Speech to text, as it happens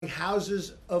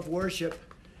houses of worship,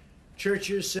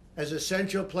 churches as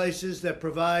essential places that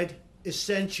provide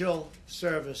essential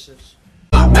services.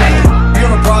 Man, you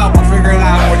have a problem figuring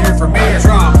out what you're from me or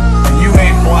from, and you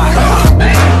ain't black.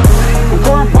 Man.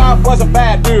 Corn Pop was a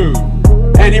bad dude,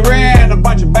 and he ran a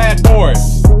bunch of bad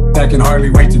boys. I can hardly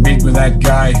wait to meet with that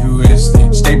guy who is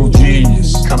the stable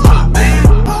genius. Come on,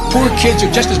 man. Poor kids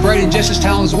are just as bright and just as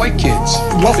talented as white kids.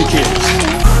 Wealthy kids.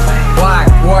 Black,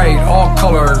 white, all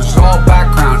colors, all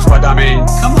backgrounds, but I mean,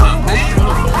 come on, man.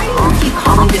 Aren't you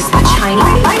calling this the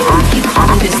Chinese? Aren't you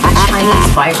calling this the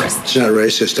Chinese virus? It's not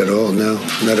racist at all, no,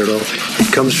 not at all.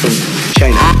 It comes from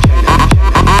China.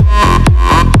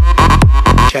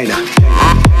 China.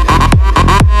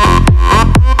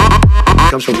 It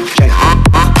comes from China.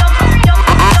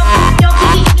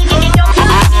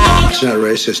 It's not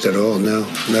racist at all, no,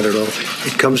 not at all.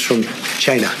 It comes from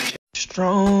China.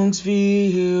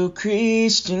 Strongsville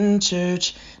Christian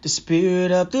Church, the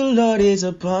Spirit of the Lord is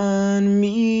upon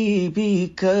me,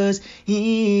 because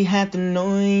He hath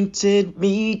anointed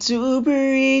me to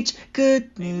preach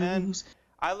good news. Amen.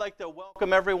 I'd like to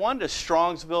welcome everyone to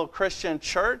Strongsville Christian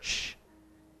Church.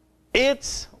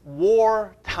 It's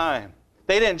war time.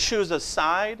 They didn't choose a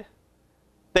side.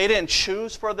 They didn't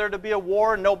choose for there to be a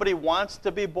war. Nobody wants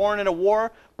to be born in a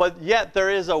war, but yet there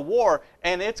is a war,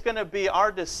 and it's going to be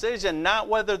our decision, not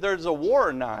whether there's a war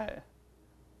or not.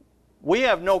 We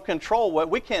have no control.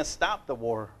 We can't stop the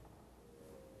war.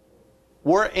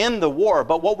 We're in the war,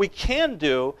 but what we can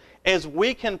do is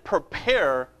we can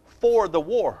prepare for the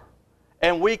war,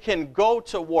 and we can go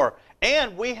to war,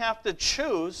 and we have to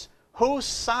choose whose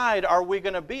side are we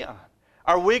going to be on.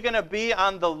 Are we going to be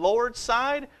on the Lord's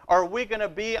side, or are we going to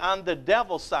be on the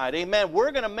devil's side? Amen.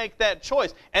 We're going to make that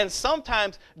choice. And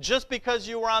sometimes, just because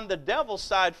you were on the devil's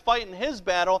side fighting his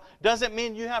battle doesn't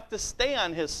mean you have to stay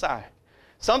on his side.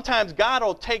 Sometimes God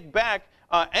will take back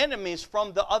enemies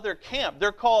from the other camp.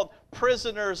 They're called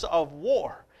prisoners of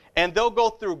war. And they'll go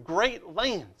through great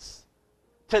lengths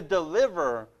to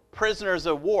deliver prisoners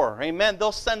of war. Amen.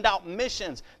 They'll send out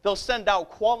missions. They'll send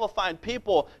out qualified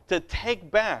people to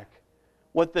take back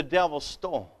what the devil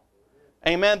stole.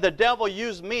 Amen. The devil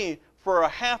used me for a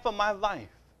half of my life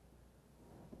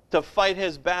to fight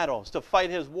his battles, to fight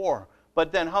his war.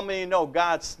 But then how many of you know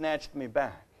God snatched me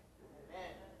back?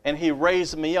 And He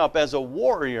raised me up as a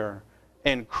warrior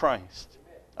in Christ.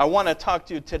 I want to talk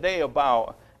to you today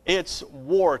about it's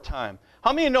war time.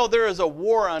 How many of you know there is a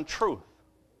war on truth?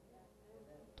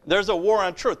 There's a war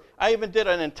on truth. I even did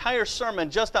an entire sermon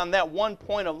just on that one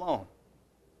point alone.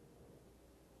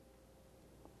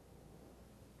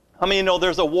 How many of you know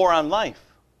there's a war on life?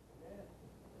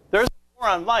 There's a war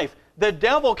on life. The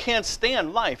devil can't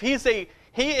stand life. He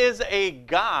is a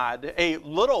god, a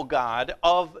little god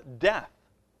of death.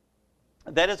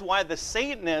 That is why the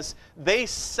Satanists, they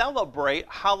celebrate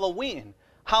Halloween.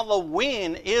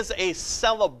 Halloween is a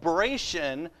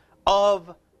celebration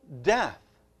of death.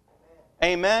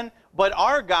 Amen. But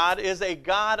our God is a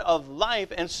God of life,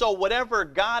 and so whatever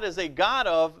God is a God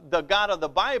of, the God of the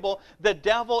Bible, the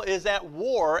devil is at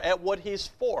war at what he's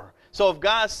for. So if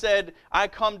God said, I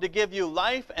come to give you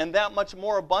life and that much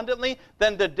more abundantly,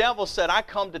 then the devil said, I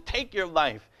come to take your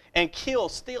life and kill,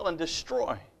 steal, and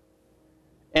destroy.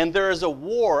 And there is a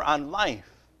war on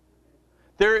life.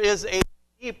 There is a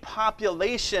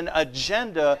depopulation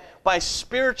agenda by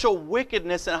spiritual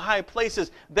wickedness in high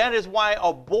places. That is why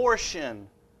abortion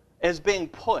is being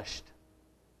pushed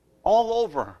all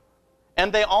over.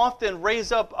 And they often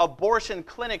raise up abortion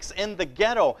clinics in the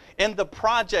ghetto, in the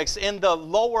projects, in the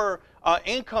lower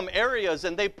income areas,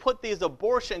 and they put these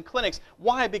abortion clinics.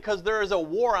 Why? Because there is a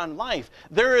war on life.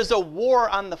 There is a war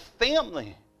on the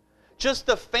family. Just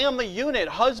the family unit,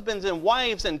 husbands and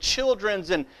wives and children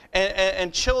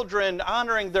and children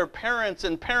honoring their parents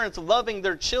and parents loving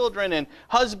their children and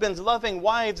husbands loving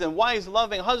wives and wives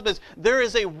loving husbands. There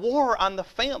is a war on the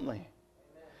family.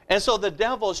 And so the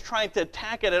devil is trying to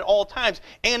attack it at all times.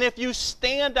 And if you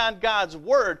stand on God's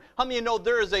word, how many of you know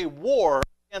there is a war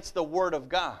against the word of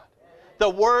God?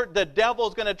 The devil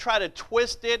is going to try to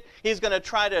twist it. He's going to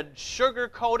try to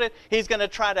sugarcoat it. He's going to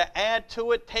try to add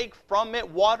to it, take from it,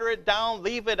 water it down,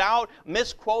 leave it out,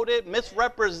 misquote it,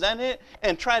 misrepresent it,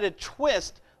 and try to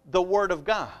twist the word of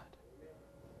God.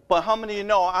 But how many of you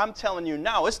know, I'm telling you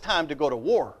now, it's time to go to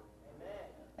war.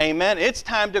 Amen. It's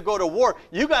time to go to war.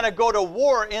 You got to go to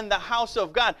war in the house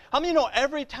of God. How many of you know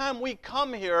every time we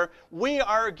come here, we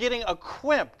are getting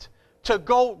equipped to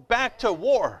go back to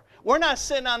war? We're not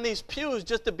sitting on these pews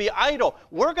just to be idle.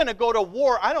 We're going to go to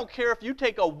war. I don't care if you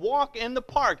take a walk in the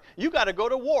park. You got to go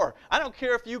to war. I don't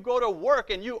care if you go to work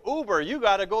and you Uber. You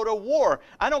got to go to war.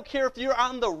 I don't care if you're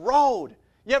on the road.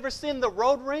 You ever seen the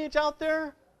road rage out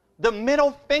there? The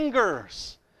middle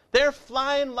fingers. They're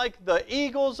flying like the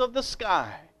eagles of the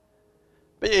sky.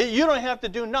 But you don't have to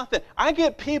do nothing. I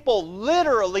get people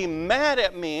literally mad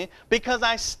at me because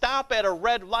I stop at a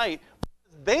red light.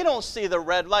 They don't see the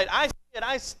red light. I see it,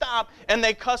 I stop, and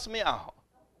they cuss me out.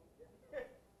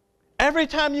 Every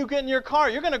time you get in your car,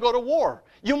 you're going to go to war.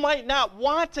 You might not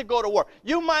want to go to war.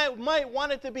 You might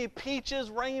want it to be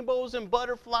peaches, rainbows, and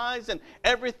butterflies and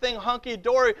everything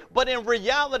hunky-dory. But in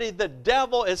reality, the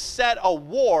devil has set a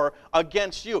war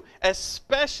against you,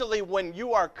 especially when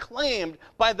you are claimed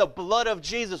by the blood of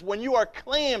Jesus. When you are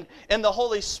claimed in the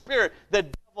Holy Spirit, the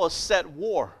devil has set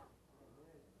war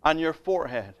on your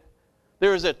forehead.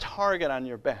 There is a target on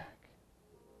your back.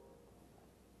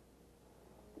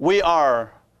 We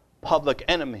are public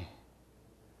enemy.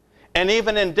 And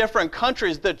even in different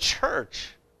countries, the church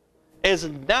is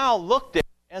now looked at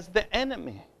as the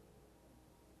enemy.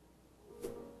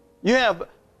 You have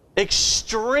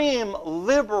extreme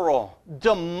liberal,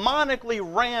 demonically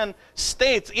ran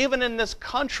states, even in this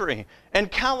country, and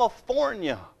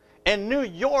California, and New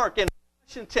York, and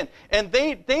Washington, and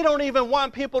they don't even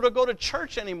want people to go to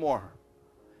church anymore.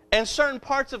 And certain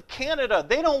parts of Canada,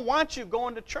 they don't want you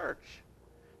going to church.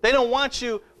 They don't want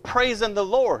you praising the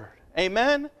Lord.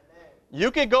 Amen? You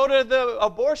could go to the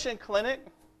abortion clinic.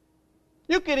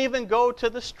 You could even go to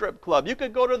the strip club. You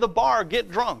could go to the bar, get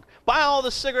drunk, buy all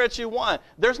the cigarettes you want.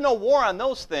 There's no war on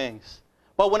those things.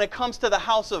 But when it comes to the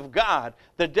house of God,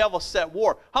 the devil set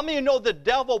war. How many of you know the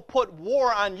devil put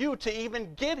war on you to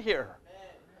even get here?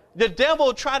 The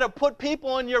devil try to put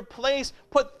people in your place,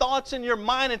 put thoughts in your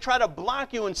mind, and try to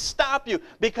block you and stop you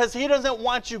because he doesn't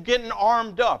want you getting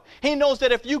armed up. He knows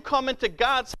that if you come into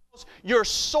God's house, your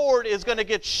sword is going to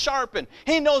get sharpened.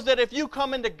 He knows that if you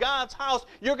come into God's house,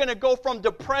 you're going to go from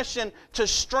depression to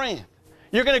strength.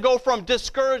 You're going to go from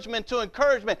discouragement to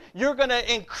encouragement. You're going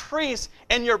to increase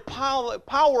in your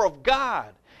power of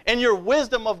God and your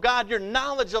wisdom of God, your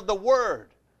knowledge of the Word.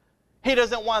 He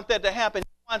doesn't want that to happen.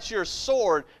 He wants your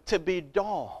sword to be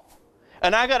dull.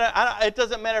 And it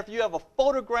doesn't matter if you have a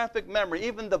photographic memory,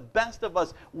 even the best of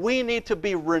us, we need to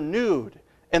be renewed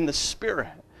in the Spirit.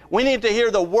 We need to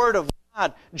hear the Word of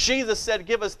God. Jesus said,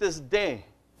 give us this day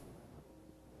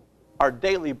our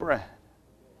daily bread.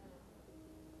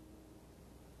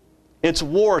 It's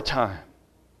wartime.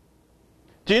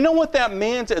 Do you know what that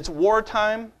means? It's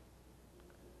wartime.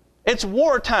 It's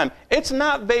wartime. It's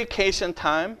not vacation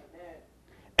time.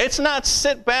 It's not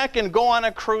sit back and go on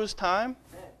a cruise time.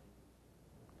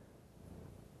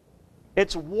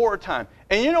 It's wartime.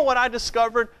 And you know what I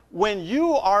discovered? When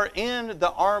you are in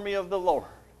the army of the Lord,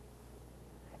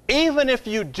 even if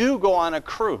you do go on a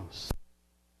cruise,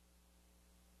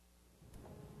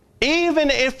 even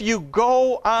if you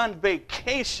go on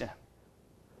vacation,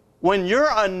 when you're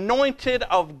anointed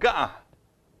of God,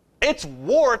 it's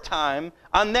wartime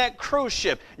on that cruise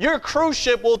ship. Your cruise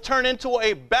ship will turn into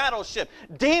a battleship.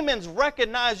 Demons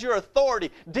recognize your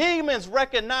authority. Demons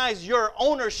recognize your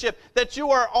ownership, that you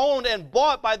are owned and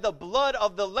bought by the blood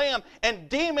of the Lamb. And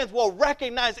demons will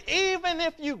recognize even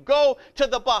if you go to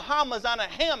the Bahamas on a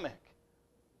hammock.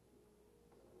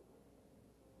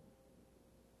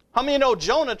 How many know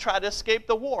Jonah tried to escape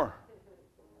the war?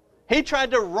 He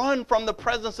tried to run from the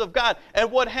presence of God.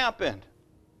 And what happened?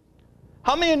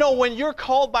 How many know when you're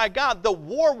called by God, the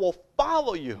war will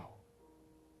follow you?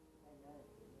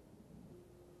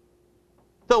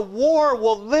 The war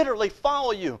will literally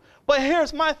follow you. But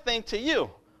here's my thing to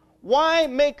you. Why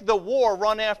make the war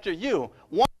run after you?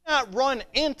 Why not run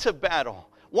into battle?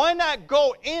 Why not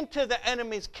go into the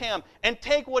enemy's camp and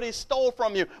take what he stole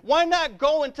from you? Why not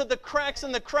go into the cracks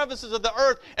and the crevices of the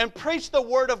earth and preach the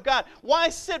word of God? Why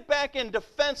sit back in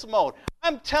defense mode?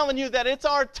 I'm telling you that it's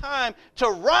our time to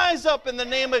rise up in the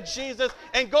name of Jesus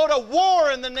and go to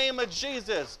war in the name of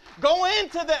Jesus. Go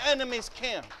into the enemy's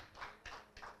camp.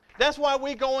 That's why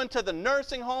we go into the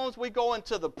nursing homes, we go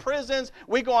into the prisons,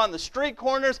 we go on the street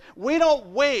corners. We don't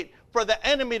wait for the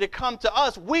enemy to come to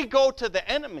us. We go to the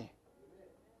enemy.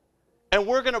 And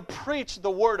we're going to preach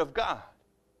the word of God.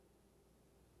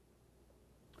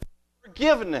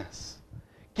 Forgiveness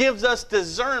gives us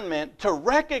discernment to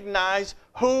recognize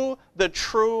who the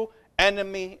true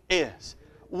enemy is.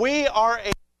 We are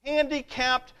a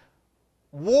handicapped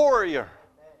warrior.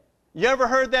 You ever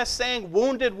heard that saying,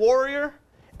 wounded warrior?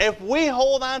 If we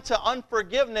hold on to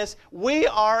unforgiveness, we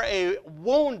are a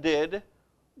wounded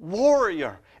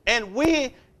warrior. And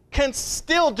we can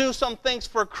still do some things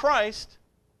for Christ,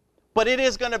 but it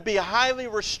is going to be highly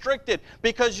restricted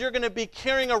because you're going to be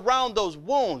carrying around those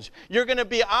wounds. You're going to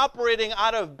be operating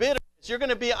out of bitterness. You're going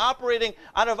to be operating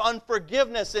out of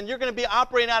unforgiveness, and you're going to be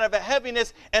operating out of a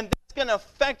heaviness, and that's going to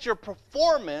affect your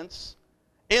performance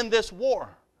in this war.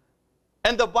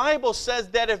 And the Bible says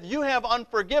that if you have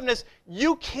unforgiveness,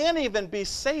 you can't even be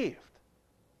saved.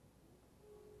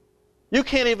 You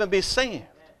can't even be saved.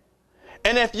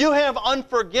 And if you have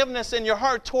unforgiveness in your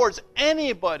heart towards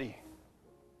anybody,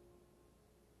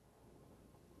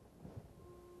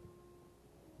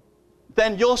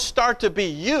 then you'll start to be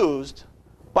used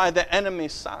by the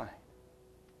enemy's side.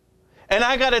 And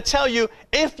I got to tell you,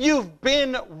 if you've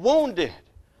been wounded,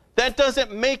 that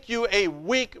doesn't make you a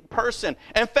weak person.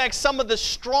 In fact, some of the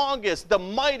strongest, the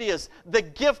mightiest, the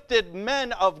gifted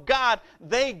men of God,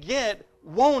 they get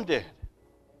wounded.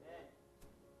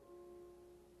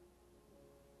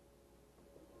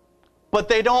 But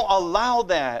they don't allow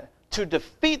that to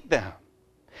defeat them.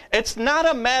 It's not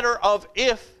a matter of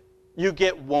if you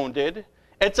get wounded.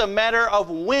 It's a matter of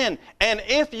when. And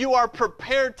if you are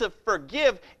prepared to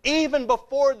forgive, even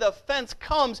before the offense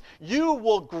comes, you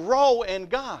will grow in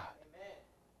God.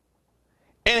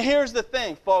 And here's the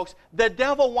thing, folks. The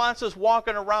devil wants us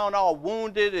walking around all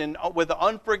wounded and with an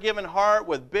unforgiven heart,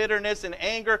 with bitterness and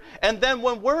anger. And then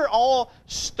when we're all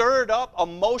stirred up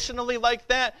emotionally like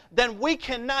that, then we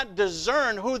cannot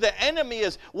discern who the enemy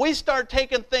is. We start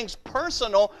taking things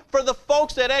personal. For the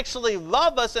folks that actually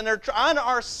love us and are on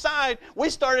our side,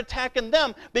 we start attacking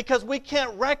them because we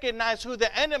can't recognize who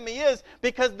the enemy is,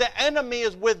 because the enemy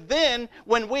is within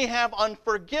when we have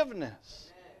unforgiveness.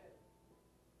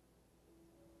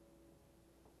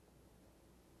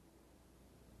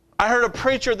 I heard a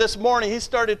preacher this morning, he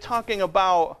started talking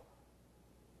about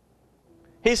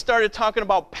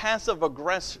passive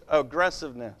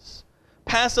aggressiveness.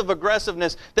 Passive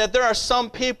aggressiveness, that there are some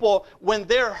people, when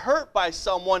they're hurt by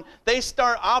someone, they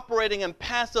start operating in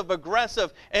passive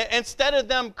aggressive. Instead of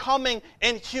them coming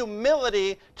in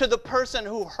humility to the person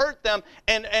who hurt them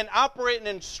and operating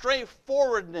in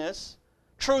straightforwardness,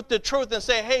 truth to truth, and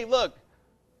say, hey, look,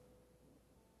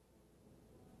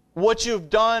 what you've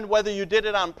done, whether you did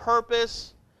it on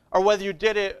purpose or whether you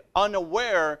did it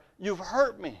unaware, you've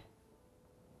hurt me.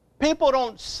 People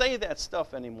don't say that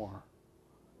stuff anymore.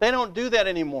 They don't do that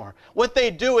anymore. What they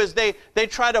do is they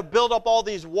try to build up all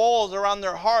these walls around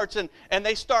their hearts, and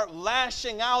they start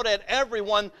lashing out at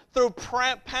everyone through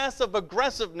passive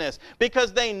aggressiveness,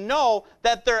 because they know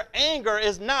that their anger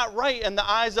is not right in the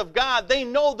eyes of God. They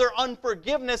know their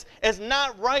unforgiveness is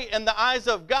not right in the eyes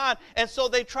of God, and so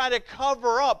they try to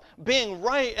cover up being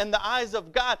right in the eyes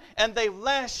of God, and they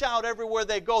lash out everywhere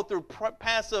they go through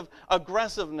passive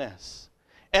aggressiveness.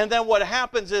 And then what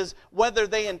happens is, whether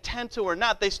they intend to or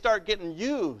not, they start getting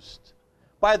used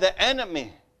by the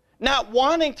enemy. Not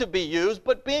wanting to be used,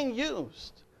 but being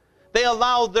used. They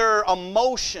allow their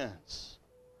emotions,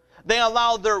 they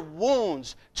allow their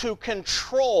wounds to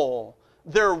control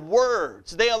their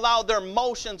words. They allow their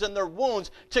emotions and their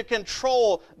wounds to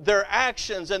control their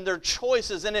actions and their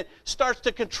choices, and it starts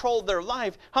to control their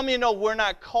life. How many know we're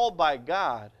not called by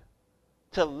God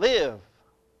to live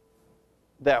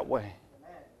that way?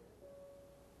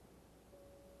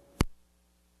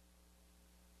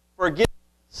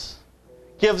 Forgiveness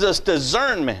gives us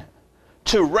discernment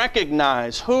to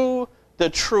recognize who the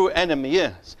true enemy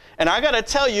is. And I got to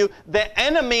tell you, the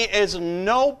enemy is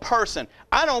no person.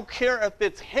 I don't care if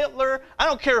it's Hitler. I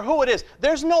don't care who it is.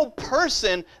 There's no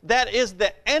person that is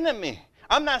the enemy.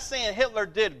 I'm not saying Hitler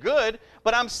did good,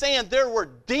 but I'm saying there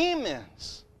were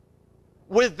demons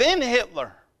within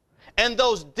Hitler. And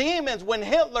those demons, when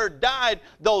Hitler died,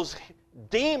 those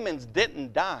demons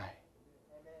didn't die.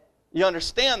 You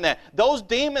understand that? Those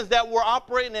demons that were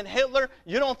operating in Hitler,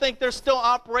 you don't think they're still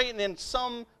operating in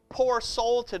some poor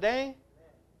soul today?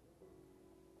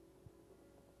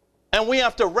 And we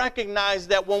have to recognize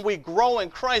that when we grow in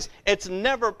Christ, it's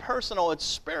never personal, it's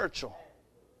spiritual.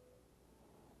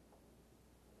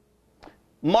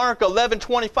 Mark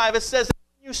 11:25, it says,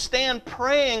 when you stand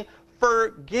praying,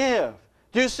 forgive.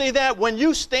 Do you see that? When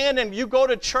you stand and you go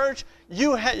to church,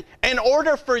 in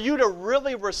order for you to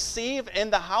really receive in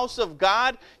the house of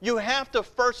God, you have to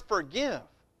first forgive.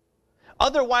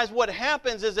 Otherwise, what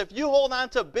happens is, if you hold on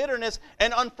to bitterness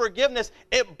and unforgiveness,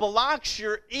 it blocks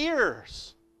your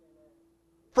ears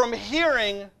from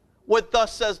hearing what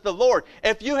thus says the Lord.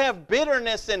 If you have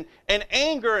bitterness and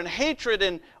anger and hatred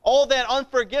and all that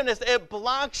unforgiveness, it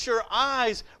blocks your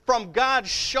eyes from God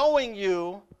showing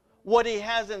you what He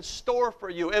has in store for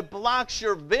you. It blocks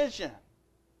your vision.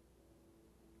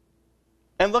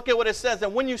 And look at what it says.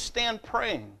 And when you stand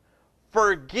praying,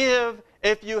 forgive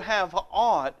if you have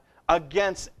aught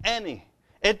against any.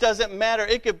 It doesn't matter.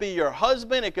 It could be your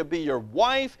husband. It could be your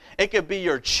wife. It could be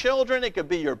your children. It could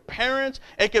be your parents.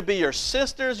 It could be your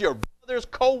sisters, your brothers,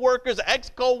 co-workers,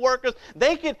 ex-co-workers.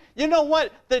 They could, you know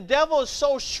what? The devil is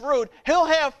so shrewd. He'll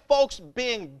have folks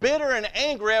being bitter and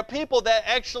angry at people that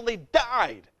actually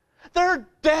died. They're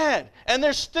dead, and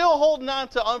they're still holding on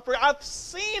to unforgiveness. I've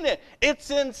seen it.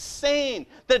 It's insane.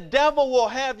 The devil will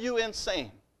have you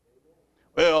insane.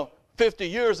 Well, 50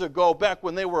 years ago, back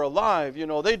when they were alive, you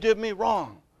know, they did me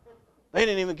wrong. They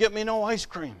didn't even get me no ice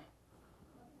cream.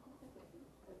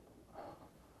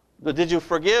 But did you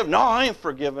forgive? No, I ain't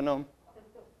forgiving them.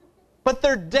 But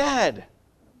they're dead.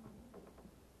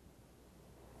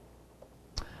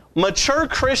 Mature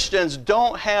Christians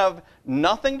don't have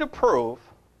nothing to prove,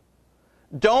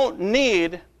 don't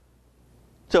need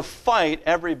to fight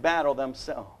every battle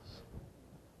themselves.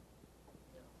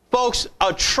 Folks,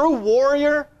 a true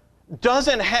warrior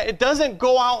doesn't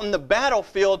go out in the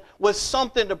battlefield with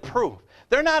something to prove.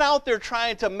 They're not out there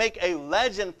trying to make a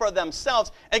legend for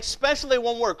themselves, especially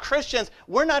when we're Christians.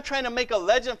 We're not trying to make a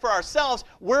legend for ourselves.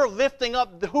 We're lifting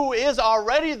up who is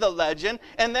already the legend,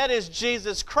 and that is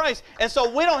Jesus Christ. And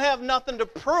so we don't have nothing to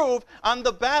prove on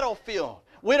the battlefield.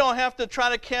 We don't have to try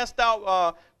to cast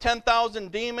out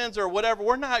 10,000 demons or whatever.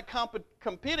 We're not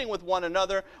competing with one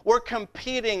another. We're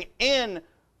competing in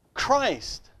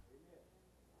Christ.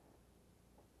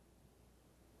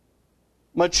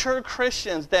 Mature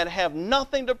Christians that have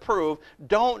nothing to prove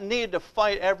don't need to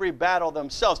fight every battle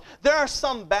themselves. There are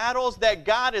some battles that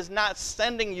God is not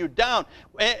sending you down.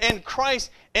 In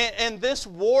Christ, in this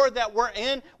war that we're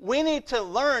in, we need to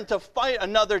learn to fight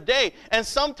another day. And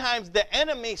sometimes the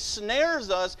enemy snares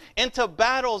us into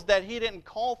battles that he didn't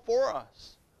call for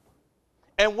us.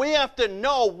 And we have to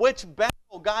know which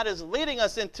battle God is leading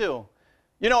us into.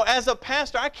 You know, as a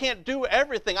pastor, I can't do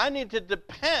everything. I need to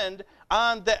depend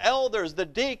on the elders, the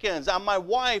deacons, on my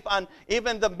wife, on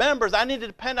even the members. I need to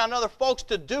depend on other folks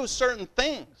to do certain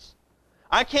things.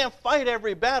 I can't fight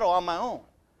every battle on my own.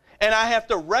 And I have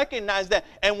to recognize that.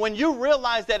 And when you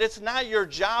realize that it's not your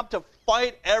job to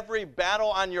fight every battle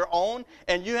on your own,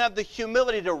 and you have the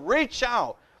humility to reach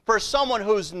out for someone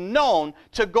who's known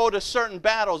to go to certain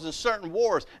battles and certain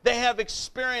wars. They have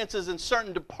experiences in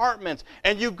certain departments,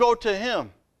 and you go to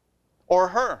him or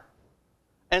her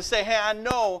and say, hey, I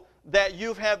know that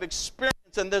you have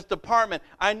experience in this department.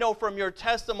 I know from your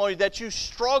testimony that you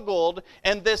struggled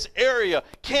in this area.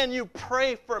 Can you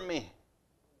pray for me?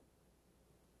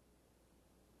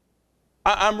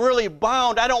 I'm really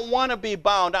bound. I don't want to be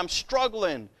bound. I'm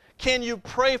struggling. Can you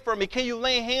pray for me? Can you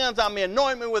lay hands on me?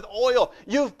 Anoint me with oil.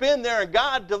 You've been there and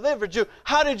God delivered you.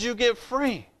 How did you get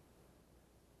free?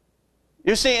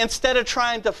 You see, instead of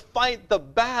trying to fight the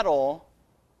battle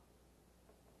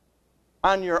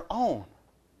on your own,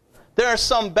 there are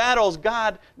some battles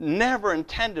God never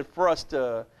intended for us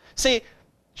to. See,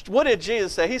 what did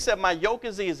Jesus say? He said, my yoke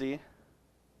is easy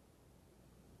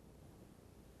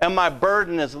and my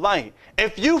burden is light.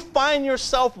 If you find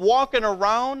yourself walking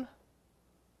around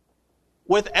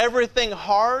with everything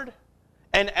hard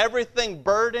and everything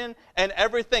burdened and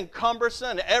everything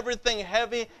cumbersome and everything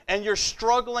heavy and you're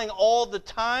struggling all the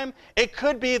time, it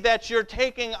could be that you're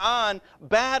taking on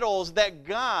battles that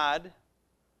God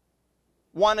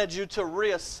wanted you to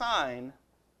reassign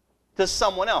to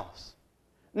someone else.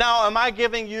 Now, am I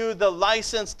giving you the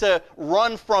license to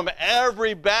run from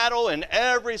every battle and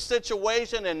every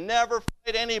situation and never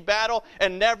fight any battle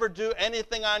and never do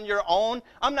anything on your own?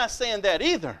 I'm not saying that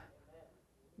either.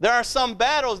 There are some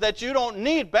battles that you don't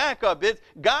need backup.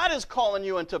 God is calling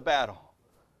you into battle.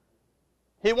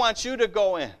 He wants you to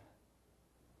go in.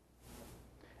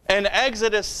 In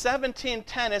Exodus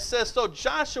 17:10, it says, so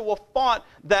Joshua fought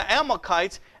the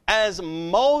Amalekites as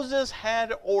Moses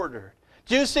had ordered.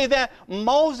 Do you see that?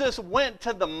 Moses went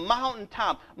to the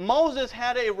mountaintop. Moses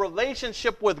had a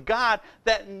relationship with God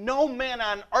that no man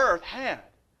on earth had.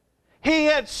 He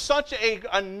had such an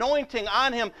anointing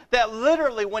on him that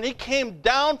literally when he came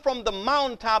down from the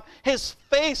mountaintop, his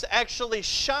face actually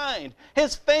shined.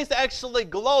 His face actually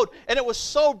glowed. And it was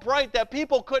so bright that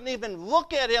people couldn't even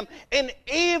look at him. And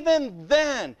even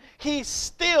then, he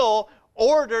still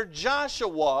ordered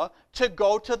Joshua to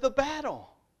go to the battle.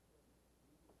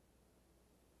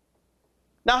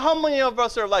 Now, how many of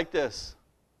us are like this?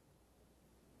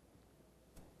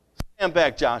 Stand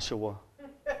back, Joshua.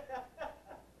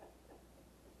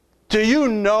 Do you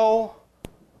know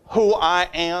who I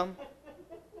am?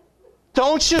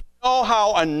 Don't you know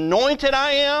how anointed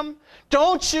I am?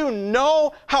 Don't you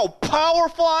know how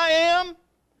powerful I am?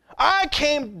 I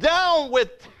came down with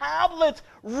tablets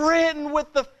written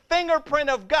with the fingerprint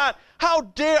of God. How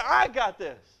dare I got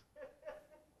this?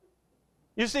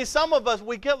 You see, some of us,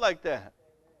 we get like that.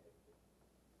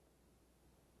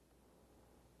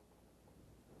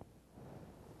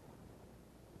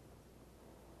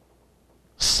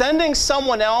 Sending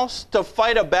someone else to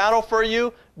fight a battle for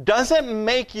you doesn't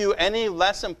make you any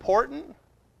less important.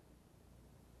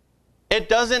 It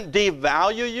doesn't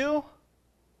devalue you.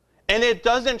 And it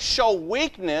doesn't show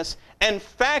weakness. In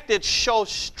fact, it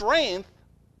shows strength.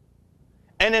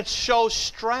 And it shows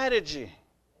strategy.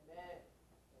 Amen.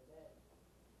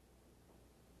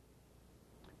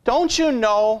 Don't you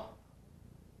know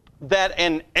that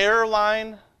an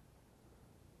airline,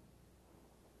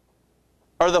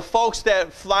 or the folks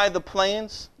that fly the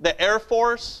planes, the Air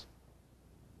Force,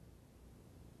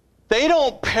 they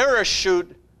don't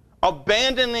parachute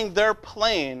abandoning their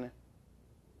plane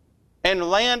and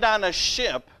land on a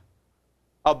ship,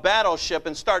 a battleship,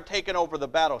 and start taking over the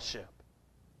battleship.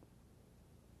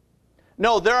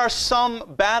 No, there are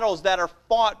some battles that are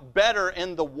fought better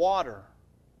in the water.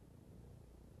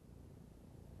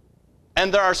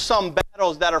 And there are some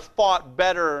battles that are fought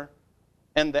better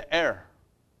in the air.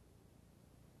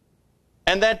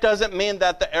 And that doesn't mean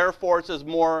that the Air Force is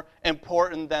more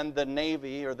important than the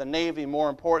Navy, or the Navy more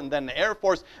important than the Air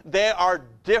Force. They are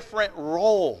different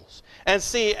roles. And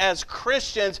see, as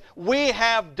Christians, we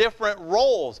have different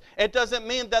roles. It doesn't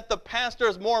mean that the pastor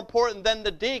is more important than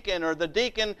the deacon, or the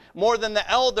deacon more than the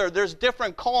elder. There's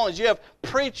different callings. You have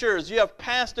preachers, you have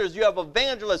pastors, you have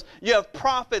evangelists, you have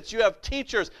prophets, you have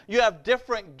teachers. You have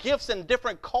different gifts and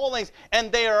different callings,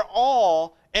 and they are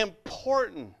all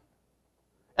important.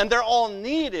 And they're all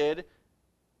needed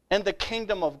in the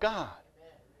kingdom of God.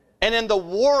 And in the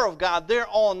war of God, they're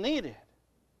all needed.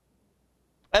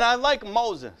 And I like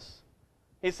Moses.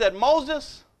 He said,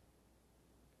 Moses,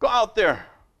 go out there.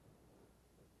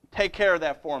 Take care of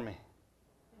that for me.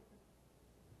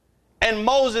 And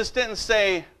Moses didn't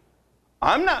say,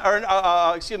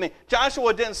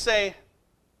 Joshua didn't say,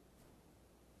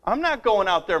 I'm not going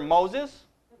out there, Moses.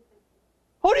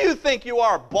 Who do you think you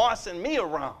are, bossing me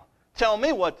around? Tell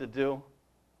me what to do.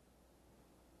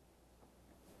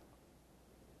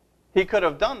 He could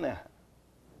have done that.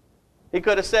 He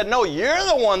could have said, no, you're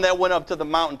the one that went up to the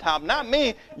mountaintop, not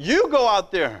me. You go out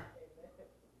there.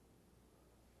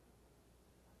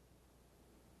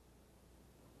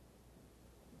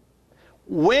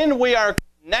 When we are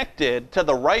connected to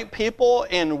the right people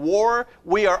in war,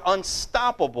 we are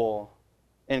unstoppable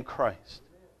in Christ.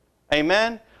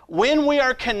 Amen? When we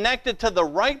are connected to the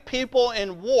right people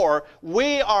in war,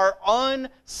 we are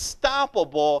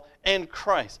unstoppable in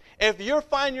Christ. If you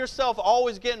find yourself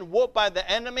always getting whooped by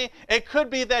the enemy, it could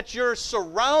be that you're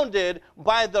surrounded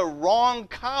by the wrong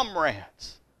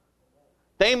comrades.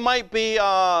 They might be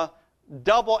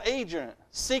double agent,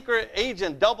 secret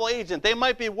agent, double agent. They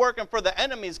might be working for the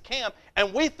enemy's camp,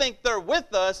 and we think they're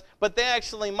with us, but they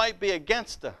actually might be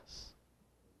against us.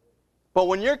 But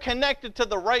when you're connected to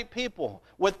the right people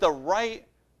with the right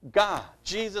God,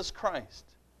 Jesus Christ,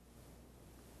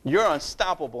 you're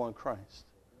unstoppable in Christ.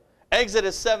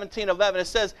 Exodus 17:11, it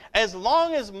says, as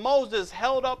long as Moses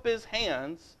held up his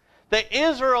hands, the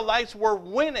Israelites were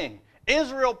winning.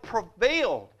 Israel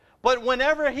prevailed. But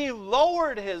whenever he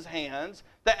lowered his hands,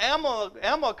 the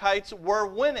Amalekites were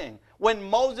winning. When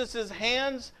Moses'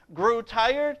 hands grew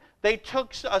tired, they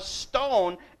took a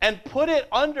stone and put it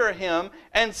under him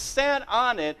and sat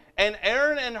on it. And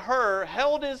Aaron and Hur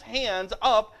held his hands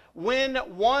up, when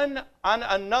one on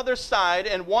another side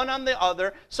and one on the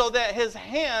other, so that his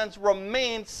hands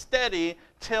remained steady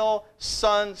till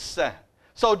sunset.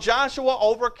 So Joshua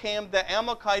overcame the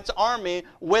Amalekites' army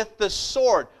with the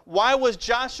sword. Why was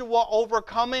Joshua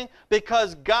overcoming?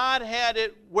 Because God had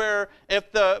it where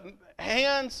if the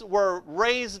hands were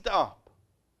raised up,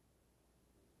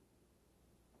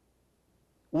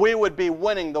 we would be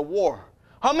winning the war.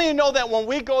 How many know that when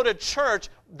we go to church,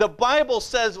 the Bible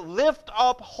says lift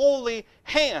up holy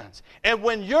hands? And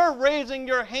when you're raising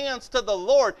your hands to the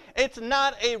Lord, it's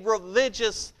not a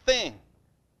religious thing.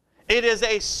 It is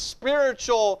a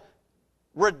spiritual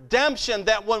redemption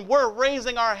that when we're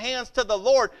raising our hands to the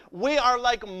Lord, we are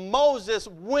like Moses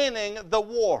winning the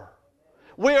war.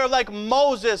 We are like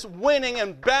Moses winning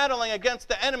and battling against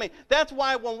the enemy. That's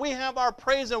why when we have our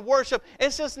praise and worship,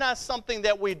 it's just not something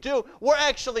that we do. We're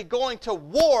actually going to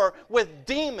war with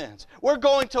demons. We're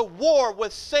going to war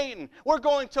with Satan. We're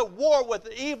going to war with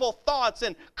evil thoughts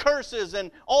and curses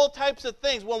and all types of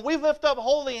things. When we lift up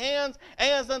holy hands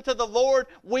as unto the Lord,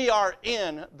 we are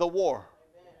in the war.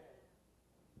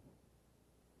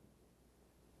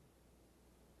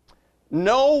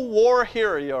 No war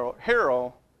hero.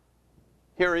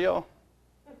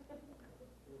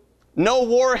 No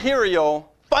war hero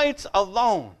fights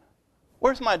alone.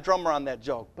 Where's my drummer on that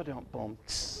joke? Boom, boom.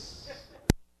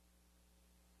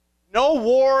 No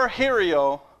war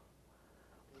hero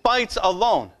fights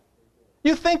alone.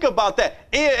 You think about that.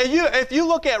 If you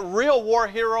look at real war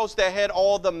heroes that had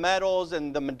all the medals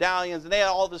and the medallions, and they had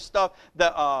all this stuff,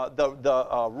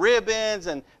 the ribbons,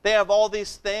 and they have all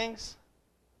these things,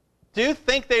 do you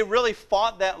think they really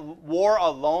fought that war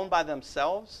alone by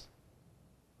themselves?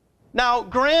 Now,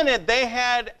 granted, they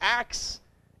had acts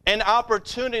and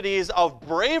opportunities of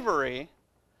bravery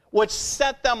which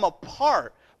set them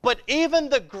apart. But even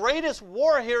the greatest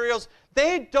war heroes,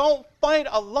 they don't fight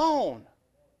alone.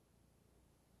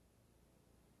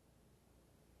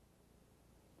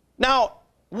 Now,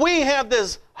 we have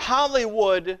this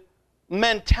Hollywood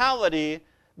mentality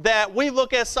that we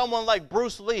look at someone like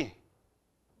Bruce Lee,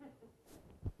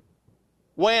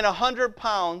 weighing 100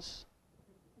 pounds.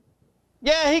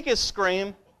 Yeah, he can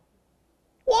scream.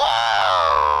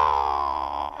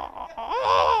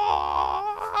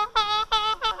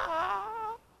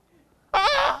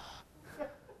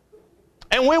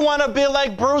 And we want to be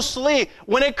like Bruce Lee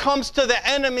when it comes to the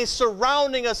enemy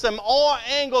surrounding us from all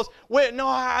angles. No,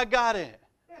 I got it.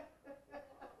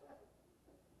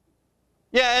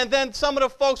 Yeah, and then some of the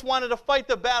folks wanted to fight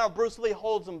the battle. Bruce Lee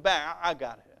holds them back. I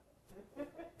got it.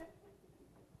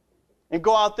 And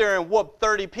go out there and whoop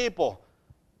 30 people.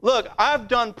 Look, I've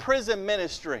done prison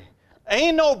ministry.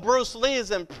 Ain't no Bruce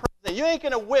Lee's in prison. You ain't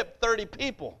going to whip 30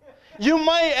 people. You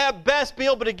might at best be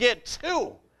able to get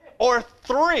 2 or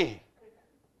 3.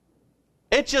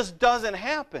 It just doesn't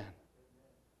happen.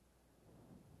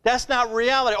 That's not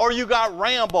reality. Or you got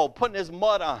Rambo putting his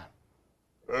mud on.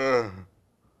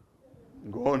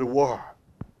 Going to war.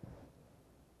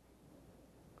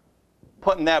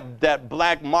 Putting that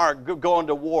black mark, going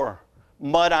to war.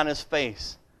 Mud on his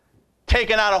face.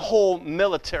 Taking out a whole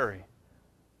military.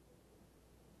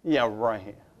 Yeah,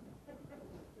 right.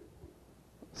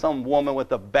 Some woman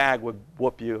with a bag would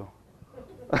whoop you.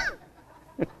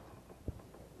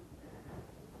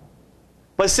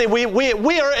 But see, we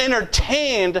are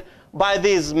entertained by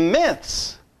these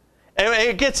myths. And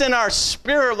it gets in our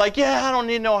spirit like, yeah, I don't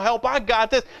need no help. I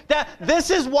got this. This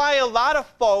is why a lot of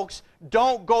folks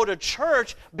don't go to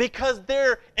church, because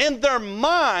they're in their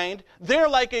mind, they're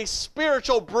like a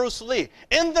spiritual Bruce Lee.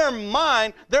 In their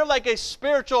mind, they're like a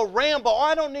spiritual Rambo. Oh,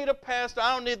 I don't need a pastor.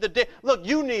 I don't need the... Look,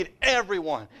 you need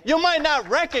everyone. You might not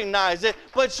recognize it,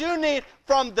 but you need,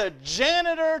 from the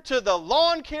janitor to the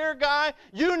lawn care guy,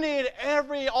 you need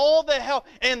all the help.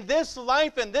 In this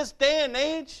life, in this day and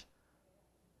age,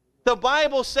 the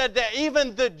Bible said that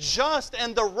even the just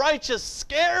and the righteous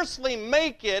scarcely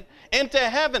make it into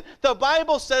heaven. The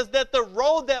Bible says that the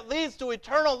road that leads to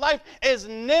eternal life is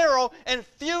narrow, and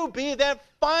few be that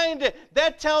find it.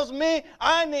 That tells me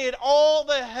I need all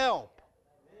the help.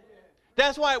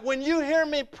 That's why when you hear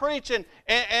me preaching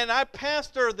and I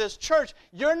pastor this church,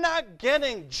 you're not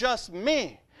getting just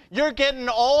me. You're getting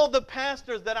all the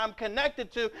pastors that I'm connected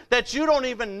to that you don't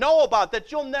even know about, that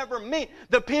you'll never meet.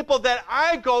 The people that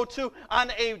I go to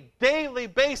on a daily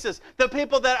basis. The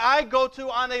people that I go to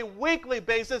on a weekly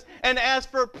basis and ask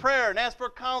for prayer and ask for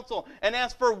counsel and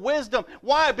ask for wisdom.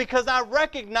 Why? Because I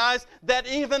recognize that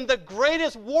even the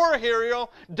greatest war hero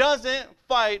doesn't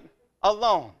fight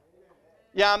alone.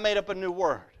 Yeah, I made up a new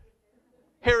word.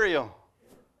 Hero.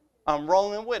 I'm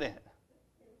rolling with it.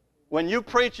 When you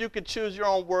preach, you can choose your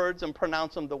own words and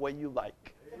pronounce them the way you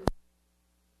like.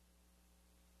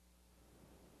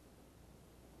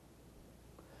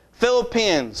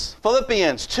 Philippians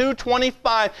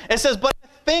 2:25, it says, but I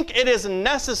think it is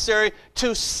necessary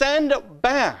to send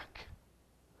back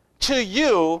to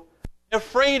you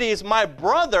Epaphroditus, my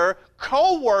brother,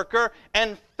 co-worker,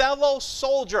 and fellow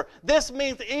soldier. This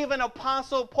means even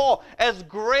Apostle Paul, as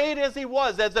great as he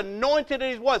was, as anointed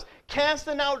as he was,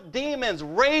 casting out demons,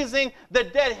 raising the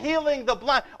dead, healing the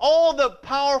blind, all the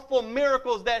powerful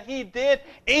miracles that he did,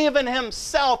 even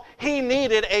himself, he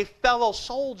needed a fellow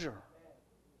soldier.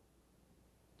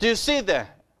 Do you see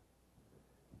that?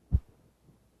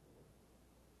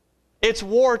 It's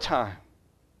wartime.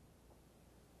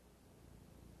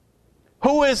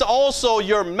 Who is also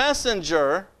your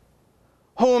messenger,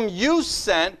 whom you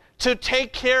sent to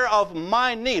take care of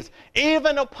my needs.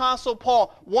 Even Apostle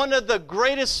Paul, one of the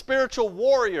greatest spiritual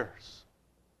warriors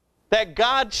that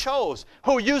God chose,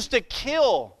 who used to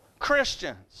kill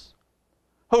Christians,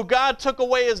 who God took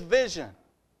away his vision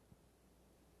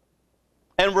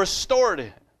and restored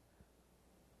it.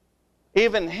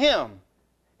 Even him,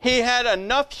 he had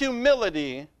enough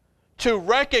humility to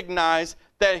recognize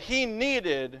that he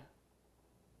needed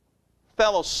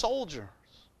fellow soldiers.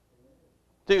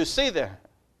 Do you see that?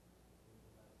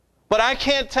 But I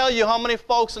can't tell you how many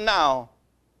folks now,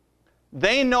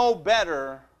 they know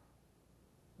better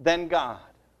than God.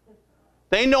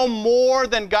 They know more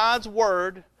than God's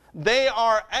word. They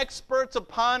are experts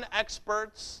upon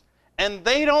experts, and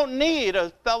they don't need a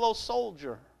fellow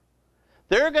soldier.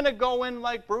 They're going to go in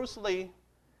like Bruce Lee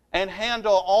and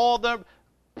handle all the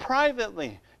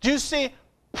privately. Do you see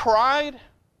pride?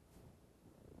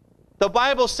 The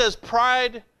Bible says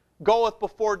pride goeth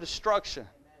before destruction,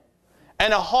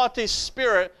 and a haughty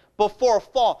spirit before a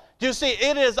fall. Do you see,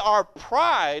 it is our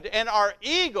pride and our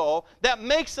ego that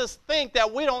makes us think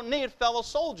that we don't need fellow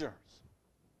soldiers.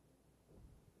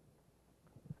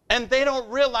 And they don't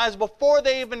realize before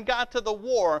they even got to the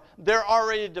war, they're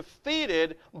already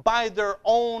defeated by their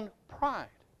own pride.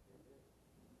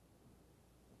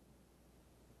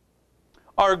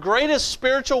 Our greatest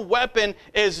spiritual weapon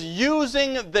is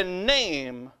using the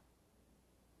name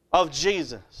of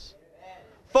Jesus.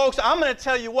 Folks, I'm going to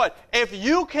tell you what, if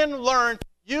you can learn to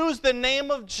use the name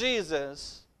of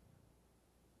Jesus,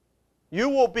 you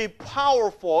will be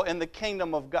powerful in the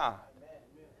kingdom of God.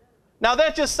 Now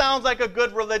that just sounds like a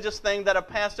good religious thing that a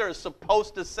pastor is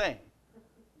supposed to say.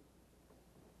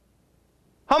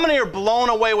 How many are blown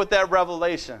away with that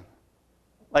revelation?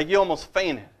 Like you almost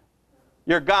fainted.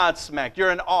 You're God-smacked.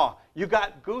 You're in awe. You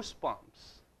got goosebumps.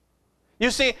 You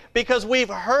see, because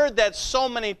we've heard that so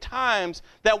many times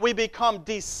that we become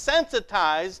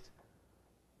desensitized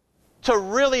to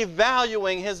really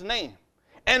valuing His name.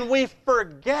 And we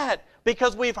forget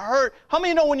because we've heard. How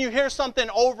many know when you hear something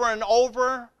over and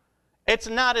over, it's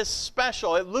not as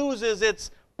special. It loses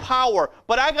its power.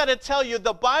 But I got to tell you,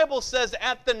 the Bible says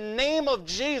at the name of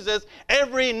Jesus,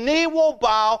 every knee will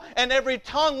bow and every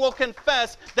tongue will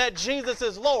confess that Jesus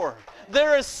is Lord.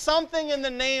 There is something in the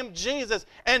name Jesus.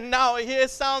 And now it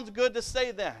sounds good to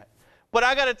say that. But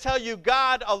I got to tell you,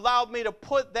 God allowed me to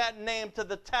put that name to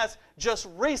the test just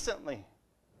recently.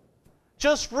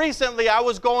 Just recently, I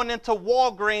was going into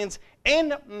Walgreens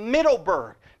in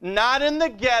Middleburg. Not in the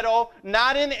ghetto,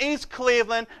 not in East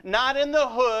Cleveland, not in the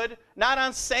hood, not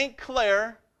on St.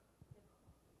 Clair.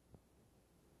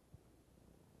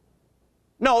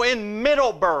 No, in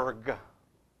Middleburg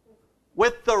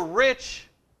with the rich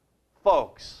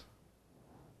folks.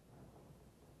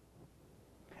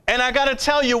 And I got to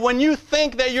tell you, when you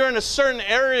think that you're in a certain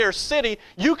area or city,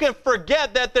 you can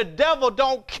forget that the devil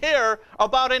don't care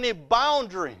about any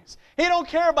boundaries. He don't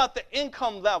care about the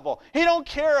income level. He don't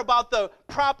care about the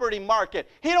property market.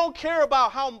 He don't care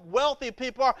about how wealthy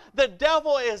people are. The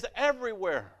devil is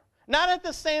everywhere. Not at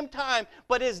the same time,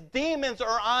 but his demons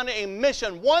are on a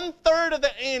mission. 1/3 of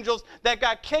the angels that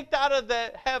got kicked out of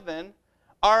the heaven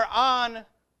are on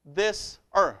this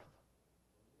earth.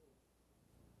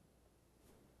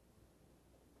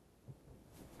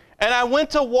 And I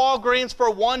went to Walgreens for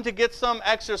one to get some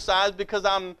exercise because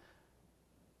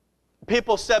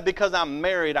people said because I'm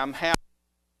married, I'm happy.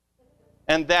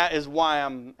 And that is why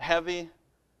I'm heavy,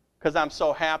 because I'm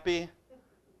so happy.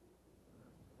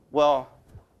 Well,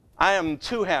 I am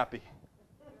too happy.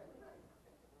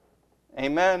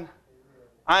 Amen.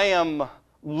 I am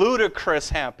ludicrous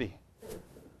happy.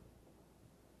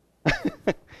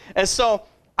 And so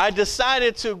I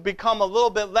decided to become a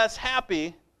little bit less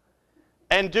happy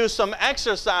and do some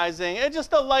exercising, and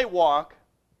just a light walk.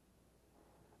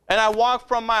 And I walked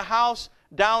from my house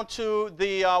down to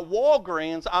the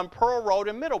Walgreens on Pearl Road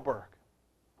in Middleburg.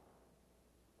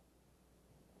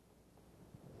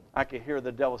 I could hear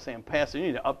the devil saying, Pastor, you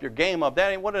need to up your game up.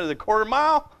 That ain't what is it, a quarter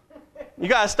mile? You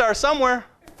got to start somewhere.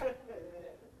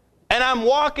 And I'm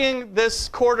walking this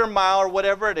quarter mile or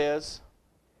whatever it is,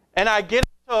 and I get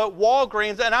to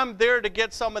Walgreens, and I'm there to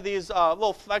get some of these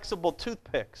little flexible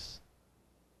toothpicks.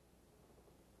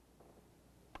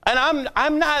 And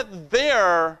I'm not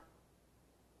there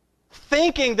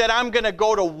thinking that I'm going to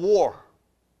go to war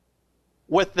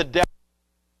with the devil.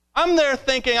 I'm there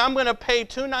thinking I'm going to pay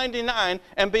 $2.99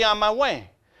 and be on my way.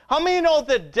 How many know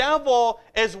the devil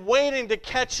is waiting to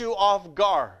catch you off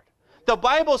guard? The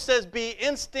Bible says be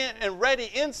instant and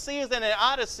ready in season and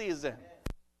out of season.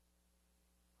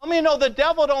 How many know the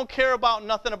devil don't care about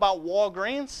nothing about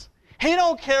Walgreens? He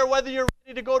don't care whether you're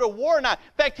ready to go to war or not.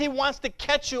 In fact, he wants to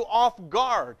catch you off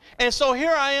guard. And so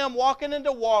here I am walking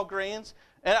into Walgreens,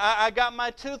 and I got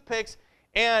my toothpicks,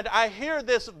 and I hear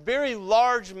this very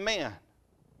large man,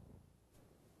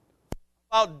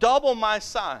 about double my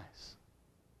size.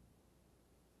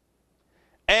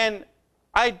 And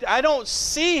I don't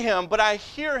see him, but I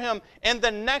hear him in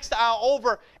the next aisle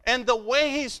over, and the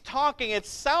way he's talking, it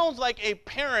sounds like a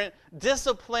parent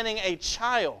disciplining a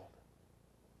child.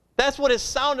 That's what it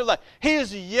sounded like.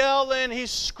 He's yelling, he's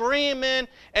screaming,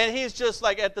 and he's just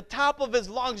like at the top of his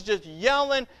lungs just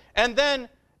yelling. And then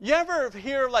you ever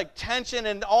hear like tension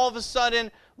and all of a sudden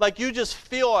like you just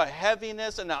feel a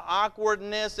heaviness and an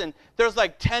awkwardness and there's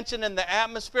like tension in the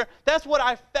atmosphere? That's what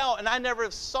I felt, and I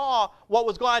never saw what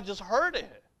was going on. I just heard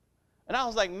it. And I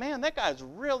was like, man, that guy's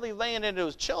really laying into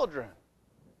his children.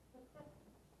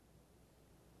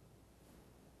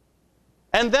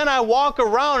 And then I walk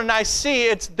around and I see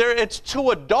it's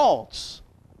 2 adults.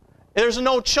 There's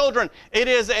no children. It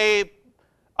is a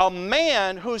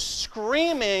man who's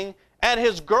screaming at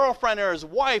his girlfriend or his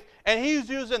wife, and he's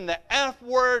using the F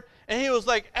word, and he was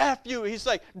like, F you. He's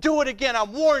like, do it again.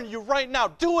 I'm warning you right now.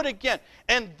 Do it again.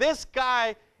 And this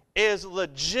guy is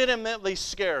legitimately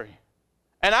scary.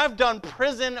 And I've done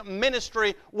prison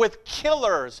ministry with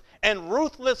killers and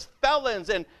ruthless felons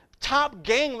and top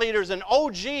gang leaders and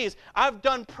OGs. I've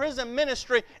done prison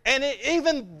ministry, and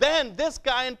even then, this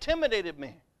guy intimidated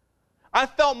me. I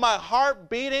felt my heart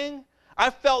beating.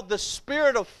 I felt the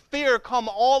spirit of fear come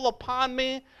all upon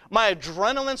me. My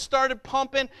adrenaline started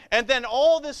pumping, and then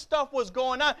all this stuff was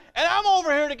going on, and I'm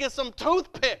over here to get some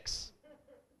toothpicks.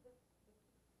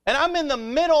 And I'm in the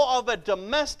middle of a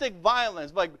domestic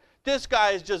violence. Like, this guy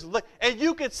is just, and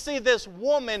you could see this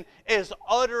woman is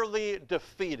utterly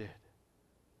defeated.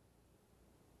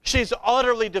 She's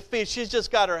utterly defeated. She's just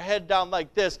got her head down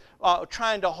like this,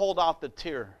 trying to hold off the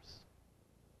tears.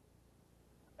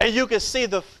 And you can see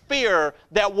the fear,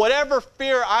 that whatever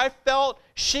fear I felt,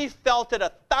 she felt it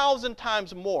 1,000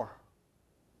 times more.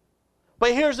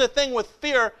 But here's the thing with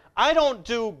fear, I don't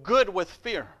do good with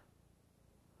fear.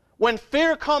 When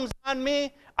fear comes on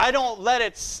me, I don't let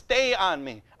it stay on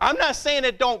me. I'm not saying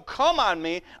it don't come on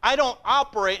me. I don't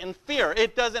operate in fear.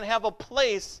 It doesn't have a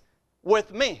place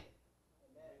with me.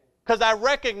 Because I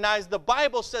recognize the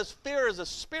Bible says fear is a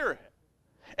spirit.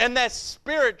 And that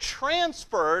spirit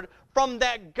transferred from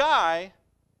that guy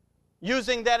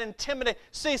using that intimidate.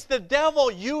 See, the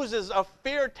devil uses a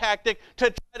fear tactic to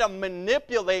try to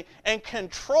manipulate and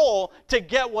control to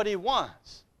get what he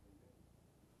wants.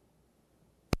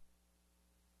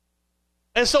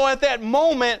 And so at that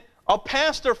moment, a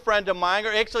pastor friend of mine,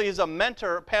 or actually he's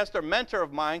a pastor mentor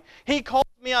of mine, he called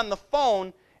me on the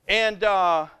phone, and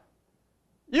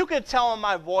you could tell in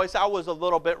my voice I was a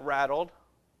little bit rattled.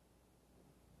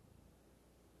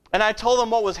 And I told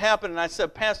him what was happening. I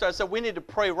said, Pastor, we need to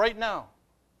pray right now.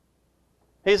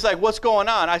 He's like, what's going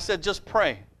on? I said, just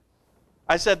pray.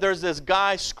 I said, there's this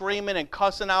guy screaming and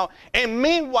cussing out. And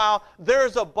meanwhile,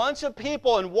 there's a bunch of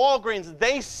people in Walgreens.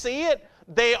 They see it.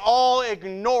 They all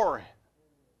ignore it.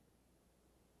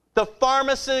 The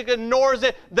pharmacist ignores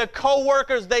it. The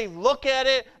co-workers, they look at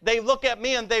it. They look at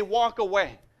me and they walk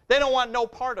away. They don't want no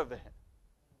part of it.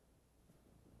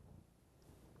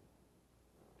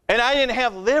 And I didn't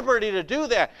have liberty to do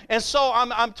that. And so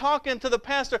I'm talking to the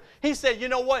pastor. He said, you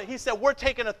know what? He said, we're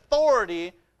taking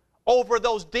authority over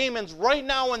those demons right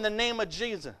now in the name of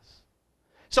Jesus.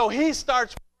 So he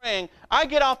starts praying. I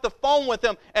get off the phone with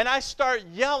him, and I start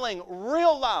yelling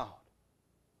real loud.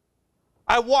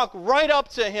 I walk right up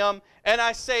to him, and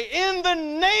I say, in the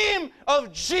name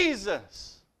of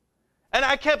Jesus. And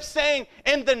I kept saying,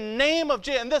 in the name of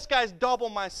Jesus. And this guy's double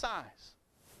my size.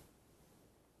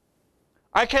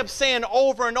 I kept saying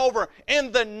over and over,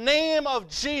 in the name of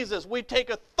Jesus, we take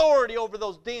authority over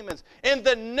those demons. In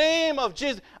the name of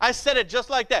Jesus. I said it just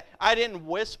like that. I didn't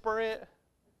whisper it.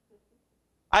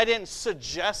 I didn't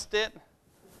suggest it.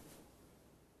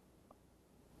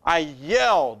 I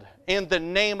yelled, in the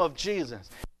name of Jesus.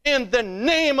 In the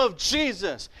name of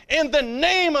Jesus. In the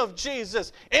name of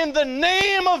Jesus. In the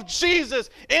name of Jesus.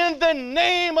 In the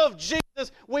name of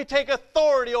Jesus. We take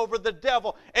authority over the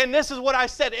devil. And this is what I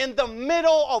said. In the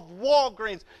middle of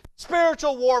Walgreens,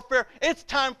 spiritual warfare, it's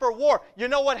time for war. You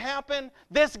know what happened?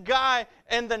 This guy,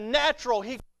 in the natural,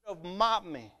 he could have mopped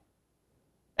me.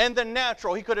 In the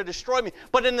natural, he could have destroyed me.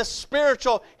 But in the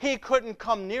spiritual, he couldn't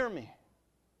come near me.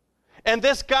 And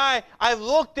this guy, I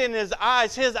looked in his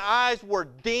eyes were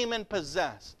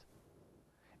demon-possessed.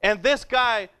 And this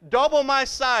guy, double my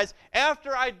size,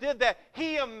 after I did that,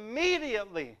 he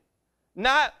immediately,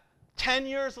 not 10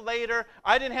 years later,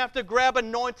 I didn't have to grab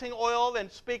anointing oil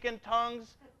and speak in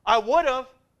tongues. I would have.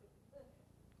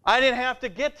 I didn't have to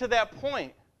get to that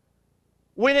point.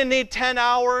 We didn't need 10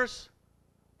 hours.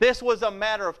 This was a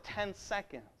matter of 10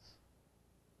 seconds.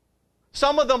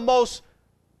 Some of the most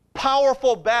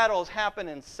powerful battles happen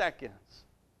in seconds.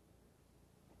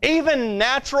 Even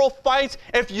natural fights,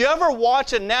 if you ever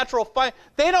watch a natural fight,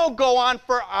 they don't go on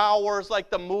for hours like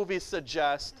the movies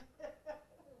suggest.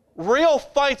 Real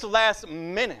fights last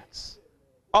minutes.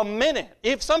 A minute,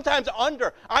 if sometimes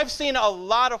under. I've seen a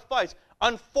lot of fights.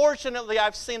 Unfortunately,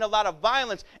 I've seen a lot of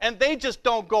violence, and they just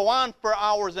don't go on for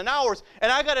hours and hours.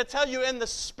 And I got to tell you, in the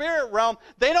spirit realm,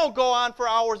 they don't go on for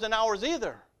hours and hours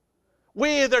either.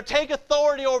 We either take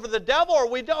authority over the devil or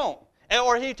we don't,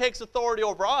 or he takes authority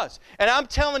over us. And I'm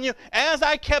telling you, as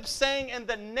I kept saying, in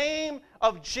the name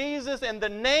of Jesus,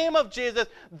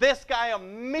 this guy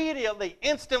immediately,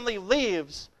 instantly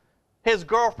leaves his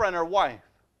girlfriend or wife.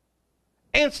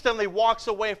 Instantly walks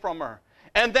away from her.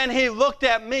 And then he looked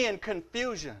at me in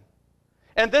confusion.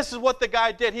 And this is what the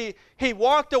guy did. He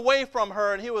walked away from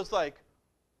her and he was like,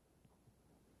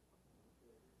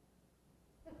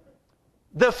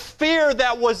 the fear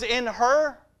that was in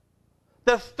her,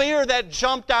 the fear that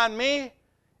jumped on me,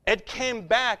 it came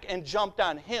back and jumped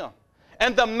on him.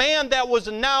 And the man that was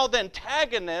now the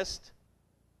antagonist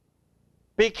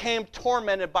became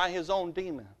tormented by his own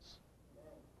demons.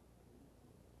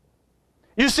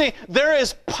 You see, there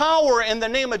is power in the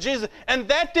name of Jesus, and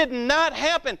that did not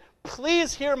happen.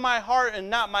 Please hear my heart and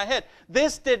not my head.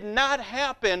 This did not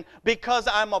happen because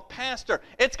I'm a pastor.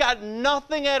 It's got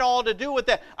nothing at all to do with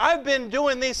that. I've been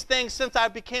doing these things since I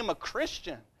became a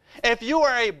Christian. If you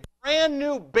are a brand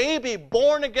new baby,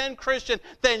 born again Christian,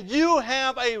 then you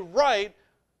have a right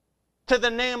to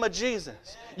the name of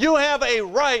Jesus. You have a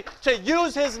right to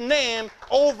use his name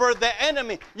over the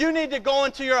enemy. You need to go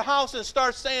into your house and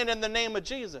start saying in the name of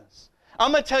Jesus.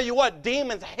 I'm going to tell you what,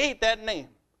 demons hate that name.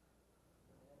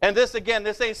 And this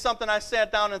ain't something I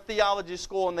sat down in theology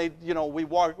school and we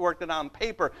worked it on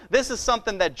paper. This is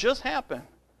something that just happened.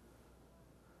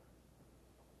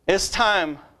 It's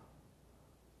time.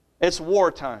 It's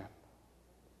wartime.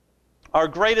 Our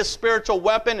greatest spiritual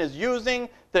weapon is using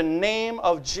the name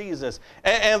of Jesus.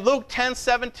 And Luke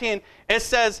 10:17, it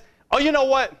says, oh, you know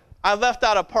what? I left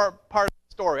out a part of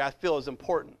the story I feel is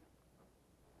important.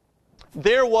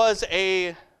 There was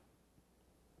a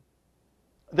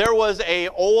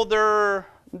older,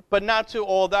 but not too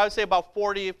old, I would say about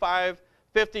 45,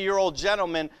 50-year-old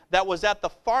gentleman that was at the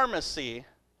pharmacy,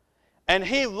 and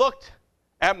he looked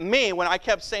at me when I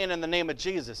kept saying in the name of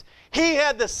Jesus. He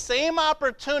had the same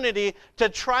opportunity to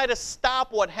try to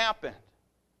stop what happened.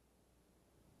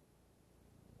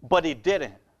 But he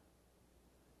didn't.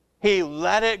 He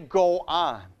let it go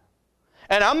on.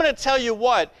 And I'm going to tell you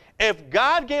what, if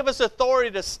God gave us authority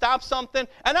to stop something,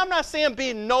 and I'm not saying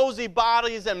be nosy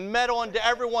bodies and meddle into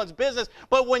everyone's business,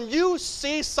 but when you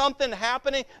see something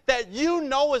happening that you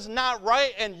know is not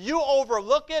right and you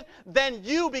overlook it, then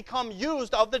you become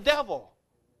used of the devil.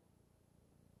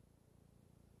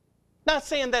 Not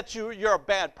saying that you're a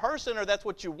bad person or that's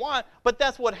what you want, but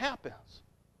that's what happens.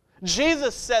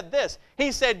 Jesus said this.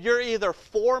 He said, you're either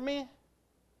for me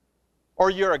or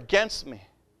you're against me.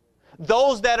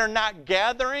 Those that are not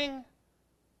gathering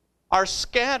are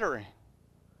scattering.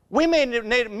 We need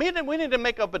to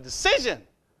make up a decision.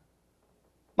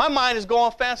 My mind is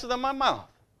going faster than my mouth.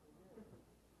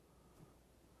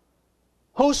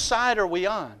 Whose side are we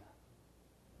on?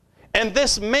 And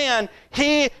this man,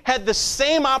 he had the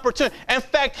same opportunity. In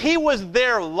fact, he was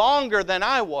there longer than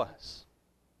I was.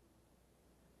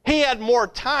 He had more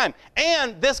time.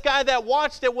 And this guy that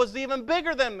watched it was even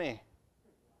bigger than me.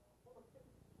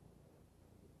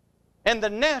 In the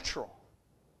natural.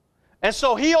 And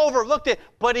so he overlooked it,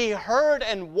 but he heard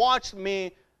and watched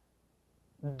me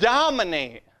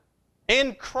dominate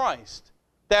in Christ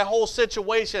that whole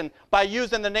situation by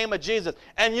using the name of Jesus.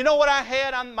 And you know what I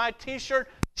had on my t-shirt?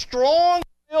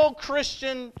 Strong-willed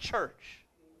Christian Church.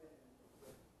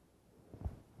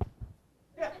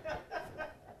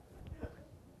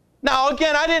 Now,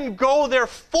 again, I didn't go there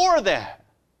for that.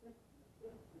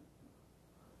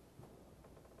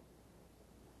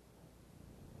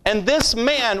 And this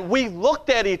man, we looked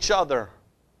at each other.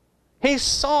 He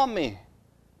saw me.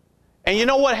 And you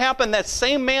know what happened? That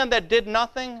same man that did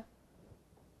nothing,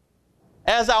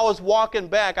 as I was walking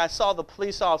back, I saw the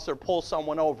police officer pull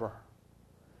someone over.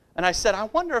 And I said, I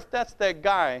wonder if that's that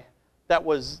guy that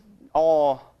was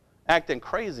all acting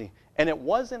crazy. And it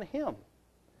wasn't him.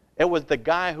 It was the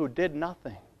guy who did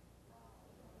nothing.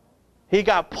 He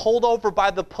got pulled over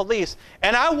by the police.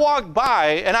 And I walked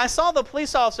by, and I saw the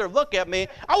police officer look at me.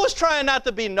 I was trying not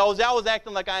to be nosy. I was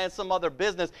acting like I had some other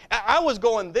business. I was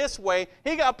going this way.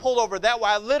 He got pulled over that way.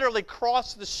 I literally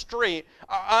crossed the street.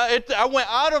 I went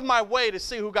out of my way to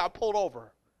see who got pulled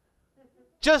over.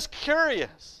 Just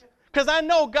curious. Because I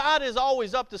know God is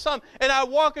always up to something. And I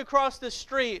walk across the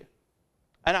street,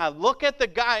 and I look at the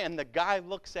guy, and the guy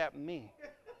looks at me.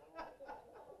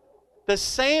 The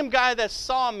same guy that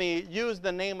saw me used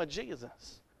the name of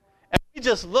Jesus. And we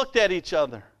just looked at each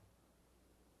other.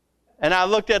 And I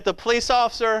looked at the police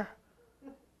officer,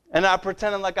 And I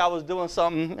pretended like I was doing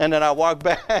something, and then I walked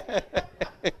back.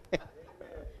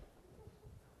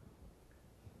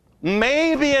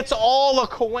 Maybe it's all a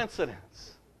coincidence.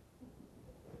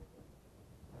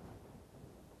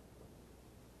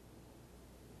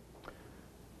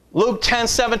 Luke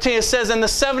 10:17, it says, and the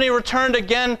 70 returned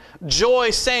again, joy,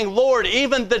 saying, Lord,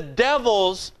 even the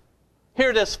devils,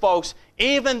 hear this, folks,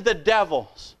 even the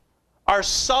devils are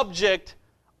subject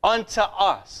unto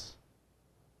us.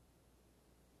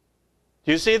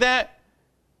 Do you see that?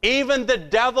 Even the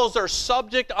devils are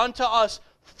subject unto us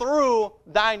through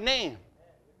thy name.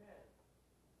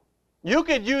 You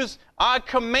could use, I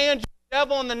command you,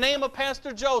 devil, in the name of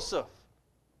Pastor Joseph.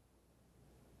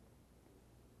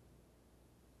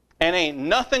 And ain't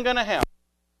nothing going to happen.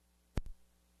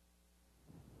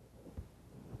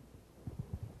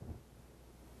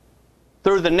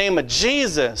 Through the name of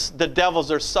Jesus, the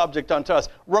devils are subject unto us.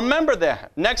 Remember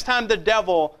that. Next time the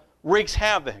devil wreaks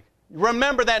havoc,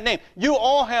 remember that name. You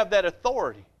all have that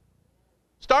authority.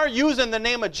 Start using the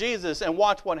name of Jesus and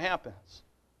watch what happens.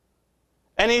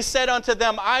 And he said unto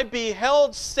them, I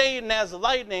beheld Satan as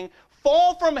lightning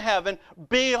fall from heaven.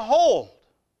 Behold,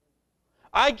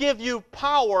 I give you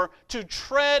power to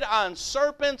tread on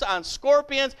serpents, on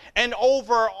scorpions, and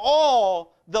over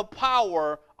all the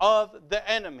power of the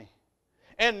enemy.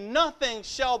 And nothing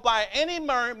shall by any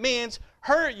means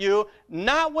hurt you,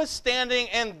 notwithstanding,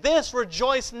 and this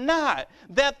rejoice not,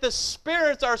 that the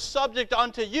spirits are subject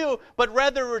unto you, but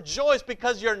rather rejoice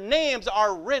because your names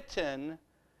are written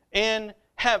in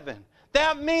heaven.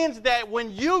 That means that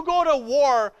when you go to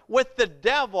war with the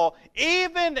devil,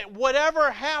 even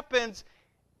whatever happens,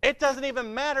 it doesn't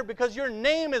even matter because your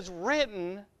name is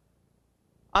written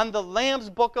on the Lamb's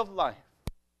book of life.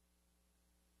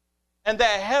 And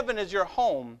that heaven is your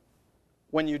home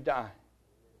when you die.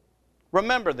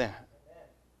 Remember that.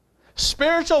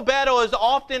 Spiritual battle is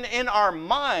often in our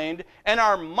mind, and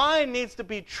our mind needs to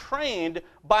be trained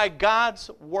by God's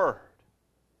word.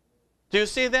 Do you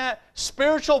see that?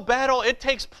 Spiritual battle, it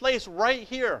takes place right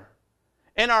here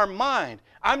in our mind.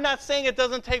 I'm not saying it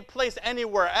doesn't take place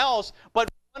anywhere else, but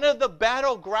one of the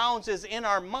battlegrounds is in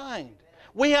our mind.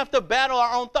 We have to battle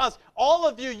our own thoughts. All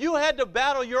of you, you had to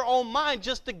battle your own mind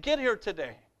just to get here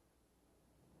today.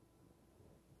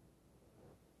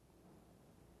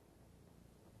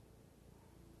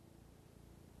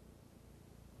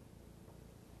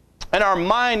 And our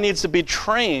mind needs to be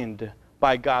trained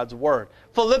by God's word.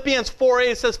 Philippians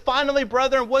 4:8 says, finally,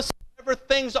 brethren, whatsoever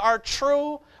things are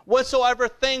true, whatsoever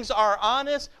things are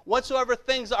honest, whatsoever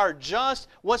things are just,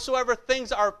 whatsoever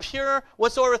things are pure,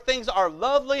 whatsoever things are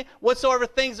lovely, whatsoever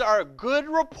things are good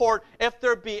report, if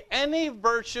there be any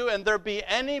virtue and there be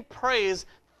any praise,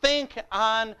 think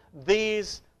on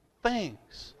these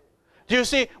things. Do you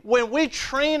see, when we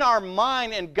train our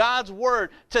mind in God's word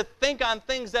to think on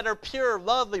things that are pure,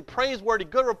 lovely, praiseworthy,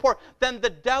 good report, then the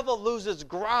devil loses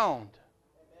ground.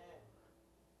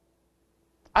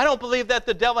 I don't believe that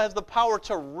the devil has the power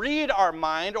to read our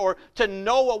mind or to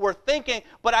know what we're thinking,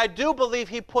 but I do believe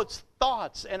he puts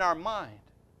thoughts in our mind.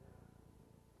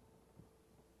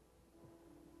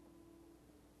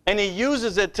 And he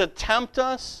uses it to tempt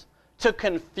us, to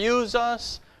confuse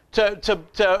us,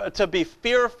 to be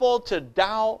fearful, to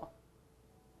doubt.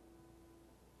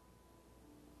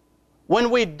 When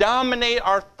we dominate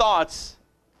our thoughts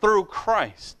through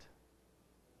Christ,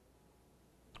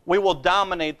 we will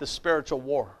dominate the spiritual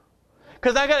war.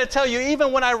 Because I got to tell you,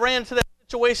 even when I ran into that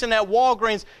situation at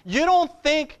Walgreens, you don't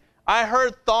think I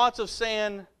heard thoughts of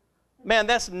saying, man,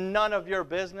 that's none of your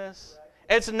business.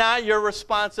 It's not your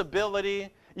responsibility.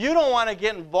 You don't want to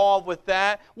get involved with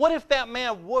that. What if that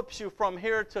man whoops you from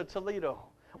here to Toledo?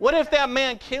 What if that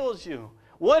man kills you?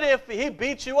 What if he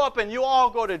beats you up and you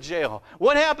all go to jail?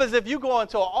 What happens if you go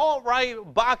into an all-right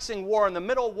boxing war in the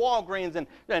middle of Walgreens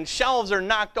and shelves are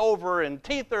knocked over and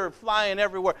teeth are flying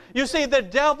everywhere? You see, the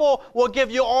devil will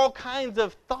give you all kinds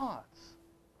of thoughts.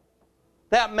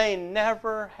 That may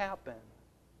never happen.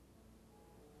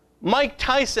 Mike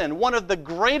Tyson, one of the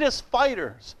greatest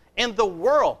fighters in the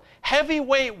world,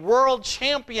 heavyweight world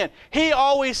champion, he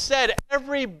always said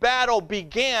every battle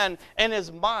began in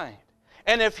his mind.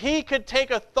 And if he could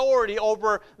take authority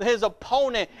over his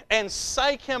opponent and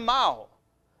psych him out,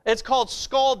 it's called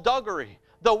skullduggery,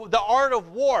 the art of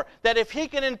war, that if he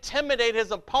can intimidate his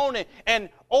opponent and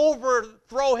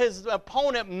overthrow his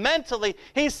opponent mentally,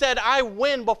 he said, I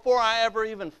win before I ever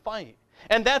even fight.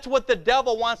 And that's what the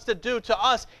devil wants to do to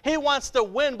us. He wants to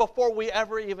win before we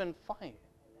ever even fight.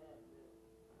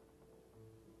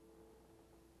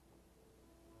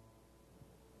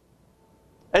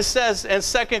 It says in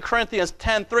 2 Corinthians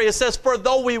 10:3, it says, for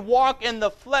though we walk in the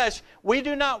flesh, we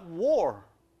do not war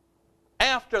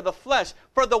after the flesh.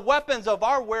 For the weapons of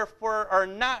our warfare are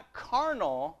not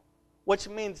carnal, which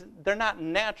means they're not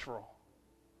natural,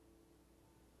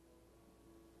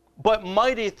 but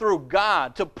mighty through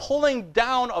God, to pulling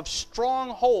down of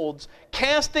strongholds,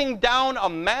 casting down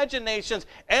imaginations,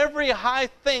 every high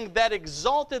thing that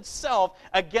exalts itself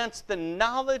against the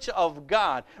knowledge of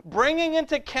God, bringing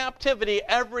into captivity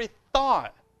every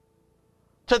thought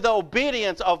to the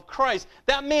obedience of Christ.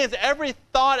 That means every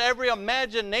thought, every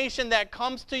imagination that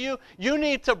comes to you, you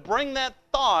need to bring that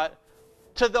thought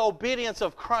to the obedience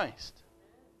of Christ.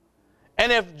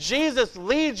 And if Jesus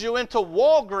leads you into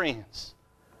Walgreens,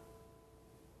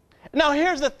 now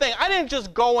here's the thing, I didn't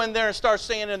just go in there and start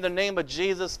saying in the name of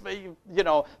Jesus, you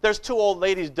know, there's two old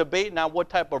ladies debating on what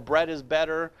type of bread is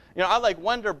better. You know, I like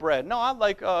Wonder Bread. No, I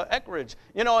like Eckridge.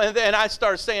 You know, and I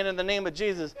start saying in the name of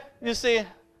Jesus. You see,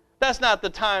 that's not the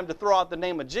time to throw out the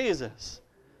name of Jesus.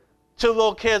 Two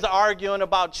little kids arguing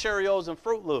about Cheerios and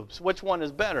Fruit Loops. Which one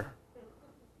is better?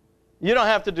 You don't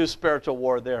have to do spiritual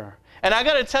war there. And I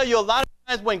got to tell you, a lot of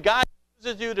times when God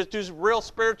uses you to do real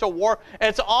spiritual war,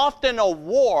 it's often a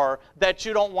war that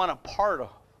you don't want a part of.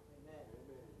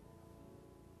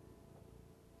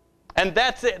 And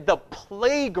that's it, the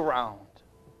playground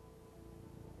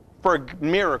for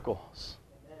miracles.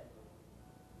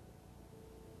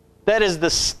 That is the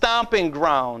stomping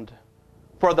ground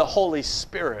for the Holy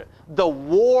Spirit. The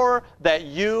war that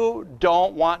you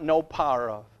don't want no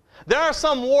power of. There are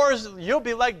some wars you'll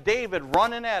be like David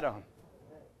running at them.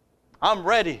 I'm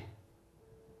ready.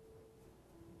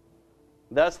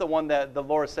 That's the one that the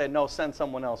Lord said, no, send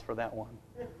someone else for that one.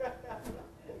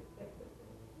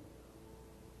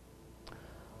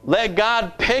 Let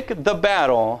God pick the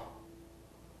battle.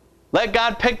 Let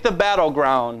God pick the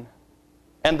battleground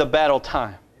and the battle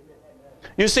time.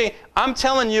 You see, I'm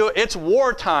telling you, it's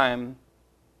wartime,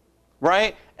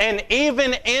 right? And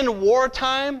even in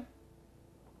wartime,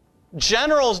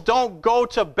 generals don't go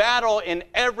to battle in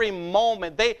every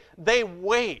moment. They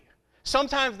wait.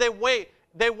 Sometimes they wait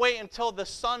until the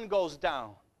sun goes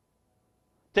down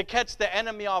to catch the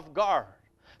enemy off guard.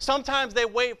 Sometimes they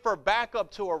wait for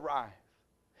backup to arrive.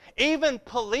 Even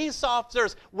police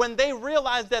officers, when they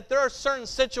realize that there are certain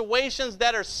situations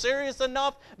that are serious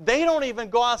enough, they don't even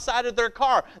go outside of their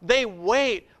car. They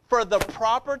wait for the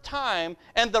proper time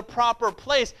and the proper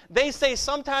place. They say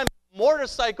sometimes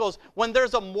motorcycles, when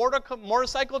there's a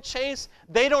motorcycle chase,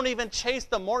 they don't even chase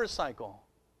the motorcycle.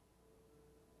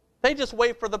 They just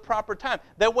wait for the proper time.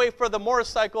 They wait for the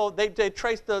motorcycle, they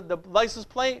trace the license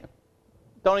plate,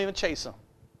 don't even chase them.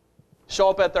 Show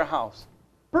up at their house.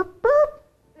 Burp, burp.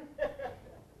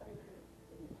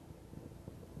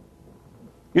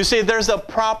 You see, there's a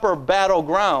proper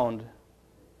battleground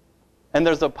and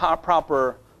there's a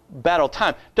proper battle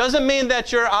time. Doesn't mean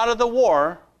that you're out of the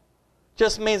war.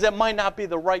 Just means it might not be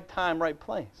the right time, right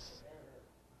place.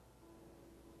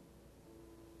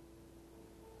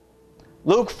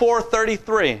 Luke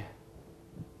 4:33.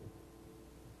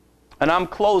 And I'm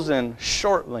closing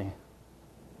shortly.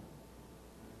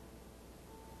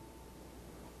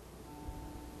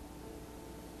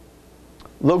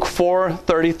 Luke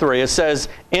 4:33, it says,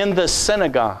 in the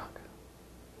synagogue.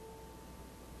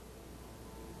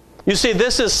 You see,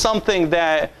 this is something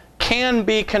that can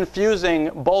be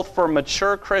confusing both for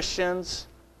mature Christians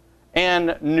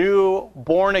and new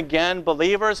born-again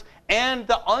believers and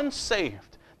the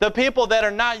unsaved. The people that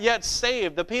are not yet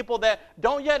saved, the people that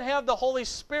don't yet have the Holy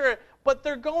Spirit, but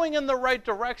they're going in the right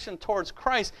direction towards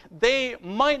Christ. They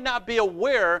might not be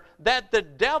aware that the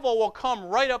devil will come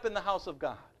right up in the house of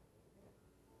God.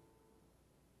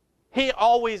 He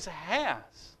always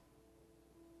has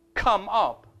come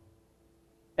up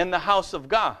in the house of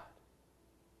God.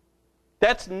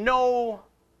 That's no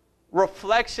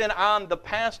reflection on the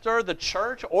pastor, the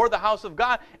church, or the house of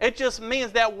God. It just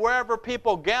means that wherever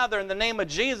people gather in the name of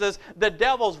Jesus, the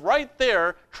devil's right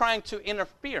there trying to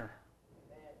interfere.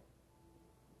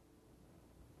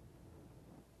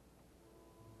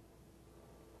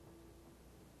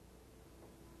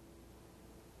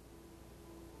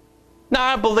 Now,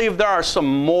 I believe there are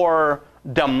some more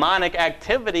demonic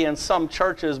activity in some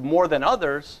churches more than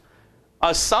others.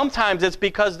 Sometimes it's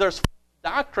because there's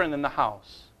doctrine in the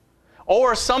house.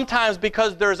 Or sometimes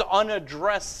because there's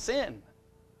unaddressed sin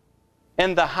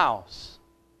in the house.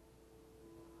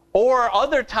 Or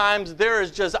other times there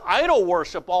is just idol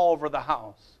worship all over the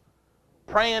house.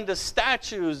 Praying to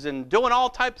statues and doing all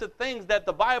types of things that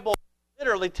the Bible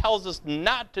literally tells us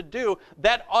not to do.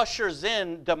 That ushers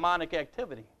in demonic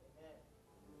activity.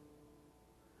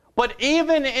 But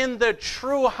even in the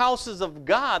true houses of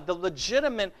God, the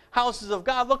legitimate houses of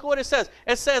God, look at what it says.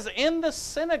 It says, in the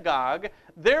synagogue,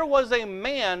 there was a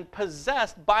man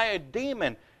possessed by a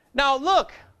demon. Now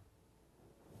look,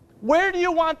 where do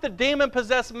you want the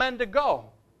demon-possessed men to go?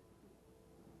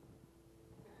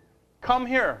 Come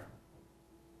here.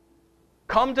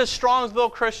 Come to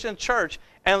Strongsville Christian Church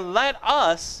and let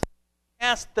us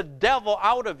cast the devil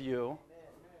out of you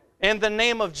in the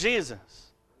name of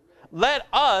Jesus. Let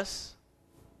us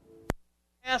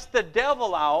cast the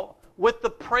devil out with the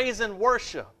praise and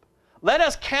worship. Let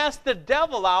us cast the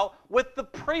devil out with the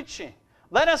preaching.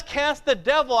 Let us cast the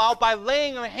devil out by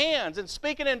laying on hands and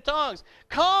speaking in tongues.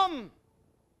 Come!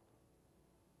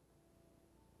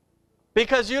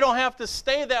 Because you don't have to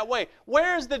stay that way.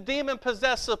 Where is the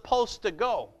demon-possessed supposed to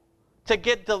go to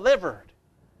get delivered?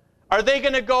 Are they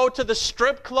going to go to the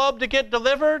strip club to get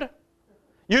delivered?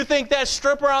 You think that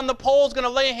stripper on the pole is going to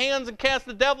lay hands and cast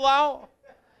the devil out?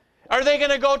 Are they going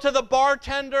to go to the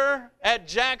bartender at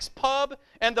Jack's Pub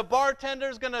and the bartender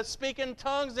is going to speak in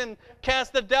tongues and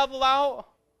cast the devil out?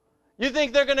 You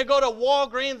think they're going to go to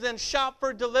Walgreens and shop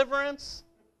for deliverance?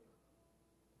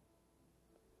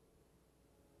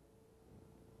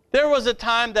 There was a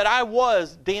time that I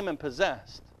was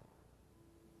demon-possessed.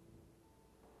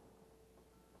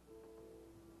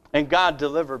 And God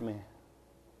delivered me.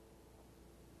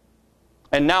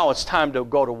 And now it's time to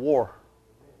go to war.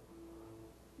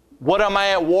 What am I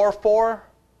at war for?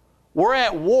 We're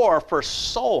at war for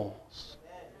souls.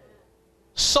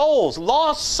 Souls,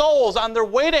 lost souls on their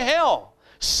way to hell.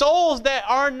 Souls that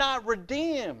are not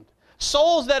redeemed.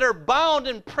 Souls that are bound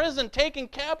in prison, taken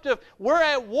captive. We're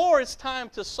at war. It's time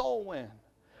to soul win.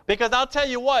 Because I'll tell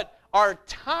you what, our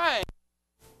time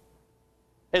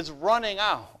is running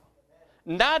out.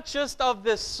 Not just of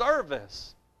this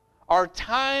service. Our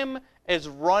time is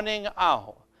running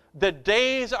out. The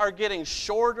days are getting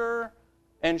shorter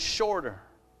and shorter.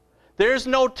 There's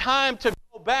no time to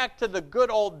go back to the good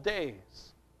old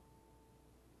days.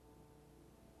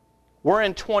 We're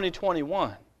in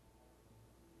 2021.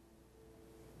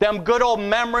 Them good old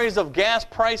memories of gas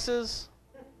prices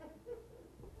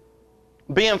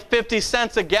being 50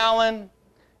 cents a gallon.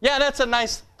 Yeah, that's a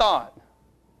nice thought.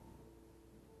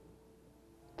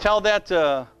 Tell that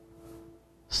to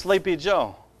Sleepy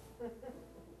Joe.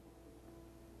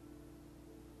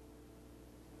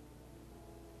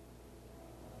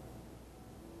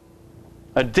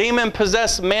 A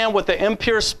demon-possessed man with an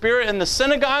impure spirit in the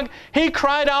synagogue, he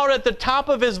cried out at the top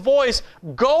of his voice,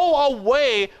 "Go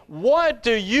away, what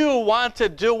do you want to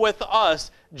do with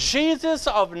us? Jesus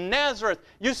of Nazareth."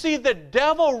 You see, the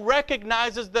devil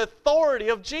recognizes the authority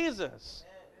of Jesus.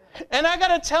 And I got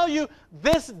to tell you,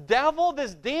 this devil,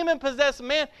 this demon-possessed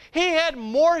man, he had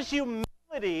more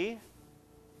humility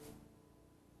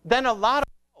than a lot of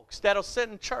folks that'll sit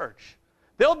in church.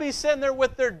 They'll be sitting there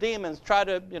with their demons, try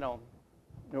to,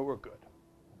 no, we're good.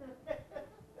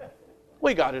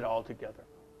 We got it all together.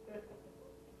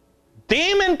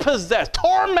 Demon-possessed,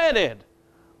 tormented.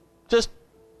 Just,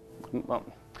 well,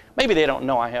 maybe they don't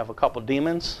know I have a couple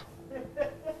demons.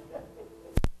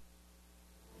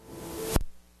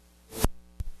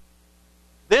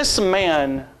 This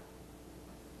man,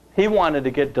 he wanted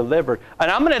to get delivered. And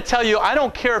I'm going to tell you, I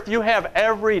don't care if you have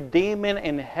every demon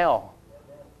in hell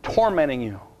tormenting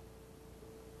you.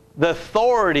 The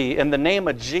authority in the name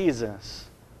of Jesus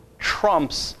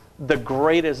trumps the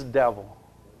greatest devil.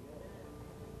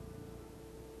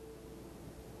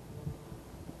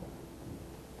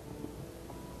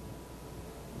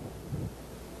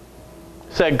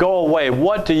 Said, "Go away.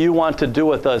 What do you want to do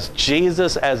with us,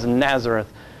 Jesus as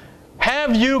Nazareth?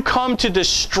 Have you come to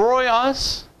destroy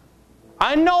us?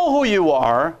 I know who you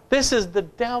are." This is the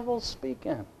devil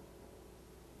speaking.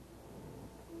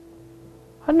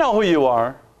 I know who you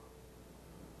are.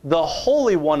 The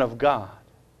Holy One of God.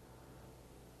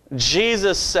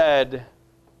 Jesus said,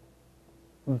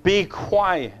 "Be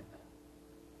quiet."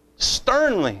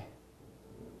 Sternly.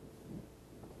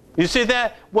 You see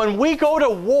that? When we go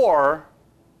to war,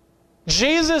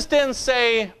 Jesus didn't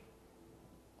say,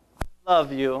 "I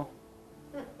love you."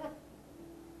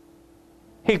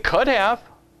 He could have.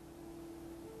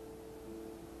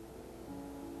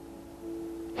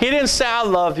 He didn't say, "I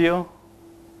love you."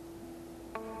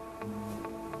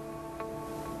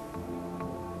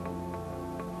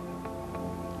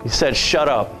 He said, "Shut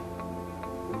up."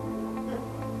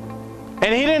 And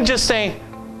he didn't just say,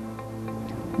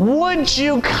 "Would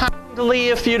you kindly,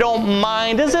 if you don't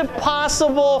mind, is it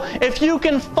possible if you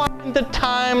can find the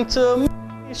time to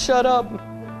shut up?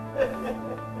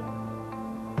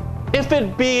 If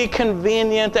it be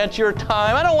convenient at your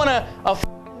time. I don't want to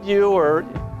offend you," or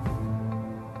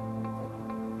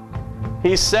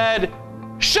He said,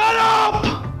 "Shut up!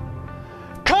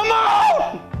 Come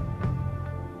out!"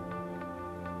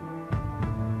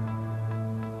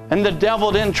 And the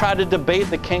devil didn't try to debate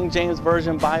the King James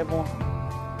Version Bible.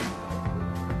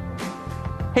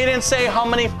 He didn't say, "How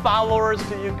many followers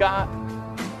do you got?"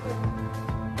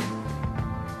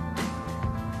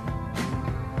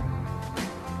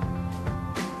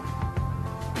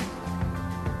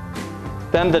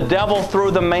 Then the devil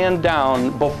threw the man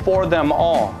down before them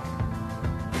all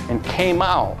and came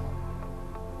out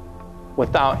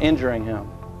without injuring him.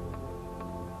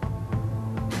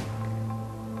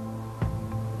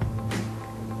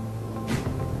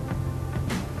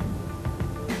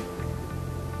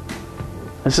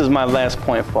 This is my last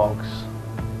point, folks.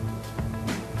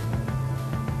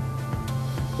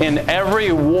 In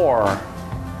every war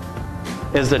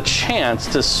is a chance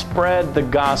to spread the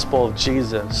gospel of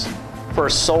Jesus for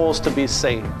souls to be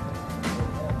saved.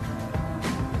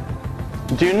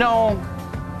 Do you know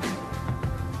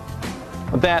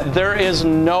that there is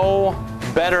no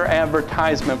better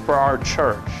advertisement for our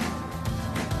church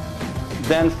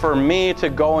than for me to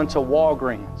go into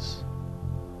Walgreens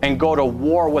and go to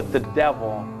war with the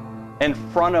devil in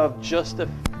front of just a...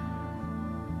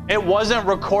 It wasn't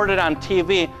recorded on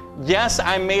TV. Yes,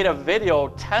 I made a video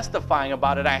testifying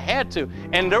about it. I had to.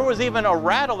 And there was even a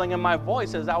rattling in my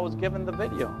voice as I was given the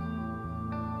video.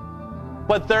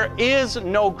 But there is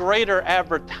no greater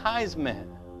advertisement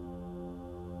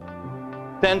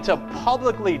than to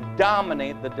publicly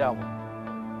dominate the devil.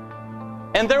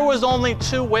 And there was only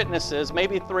 2 witnesses,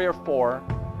 maybe 3 or 4,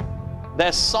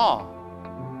 that saw.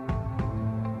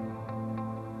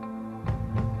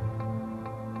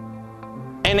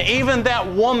 And even that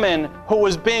woman who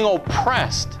was being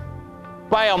oppressed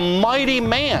by a mighty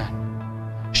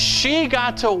man, she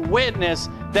got to witness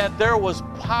that there was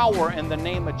power in the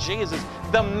name of Jesus.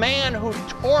 The man who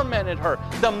tormented her,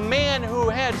 the man who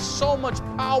had so much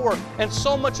power and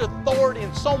so much authority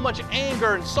and so much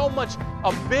anger and so much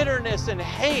of bitterness and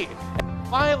hate and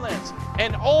violence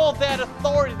and all that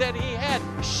authority that he had,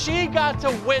 she got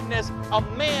to witness a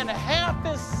man half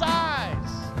his size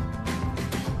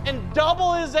and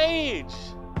double his age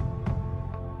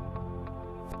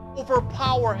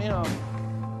overpower him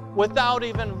without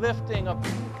even lifting a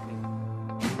finger,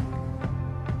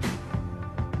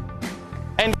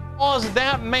 and cause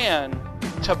that man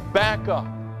to back up.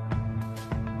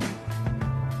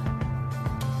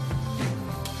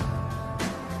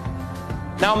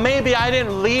 Now maybe I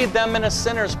didn't lead them in a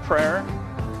sinner's prayer,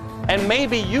 and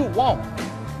maybe you won't,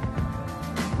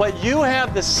 but you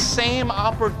have the same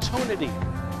opportunity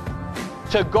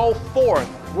to go forth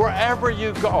wherever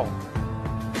you go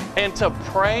and to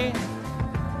pray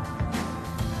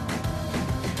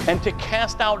and to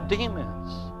cast out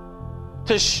demons,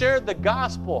 to share the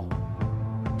gospel.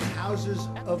 Houses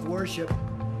of worship,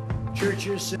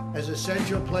 churches as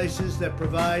essential places that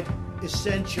provide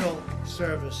essential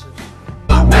services.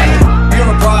 Man, you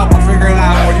have a problem figuring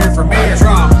out whether you're for me or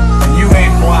Trump, and you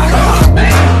ain't black.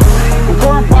 Man, the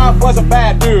Corn Pop was a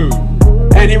bad dude,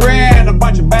 and he ran a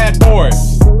bunch of bad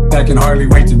boys. I can hardly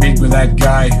wait to meet with that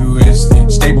guy who is the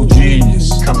stable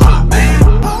genius. Come on, man.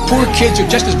 Poor kids are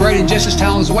just as bright and just as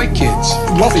talented as white kids.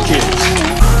 Wealthy kids.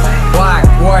 Black,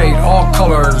 white, all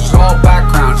colors, all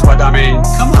backgrounds, but I mean,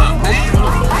 come on, man.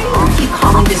 Why do you keep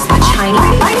calling this the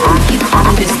Chinese? Why do you keep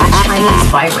calling this the Chinese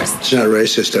virus? It's not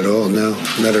racist at all, no,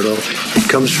 not at all. It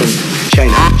comes from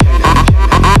China.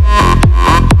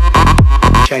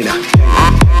 China.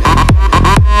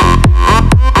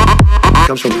 It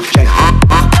comes from China.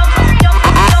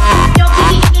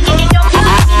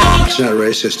 It's not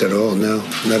racist at all, no,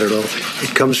 not at all.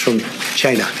 It comes from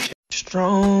China.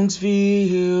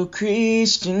 Strongsville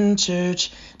Christian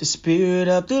Church, the Spirit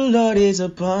of the Lord is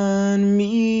upon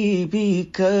me,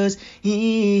 because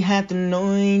He hath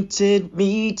anointed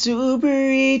me to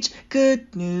preach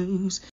good news.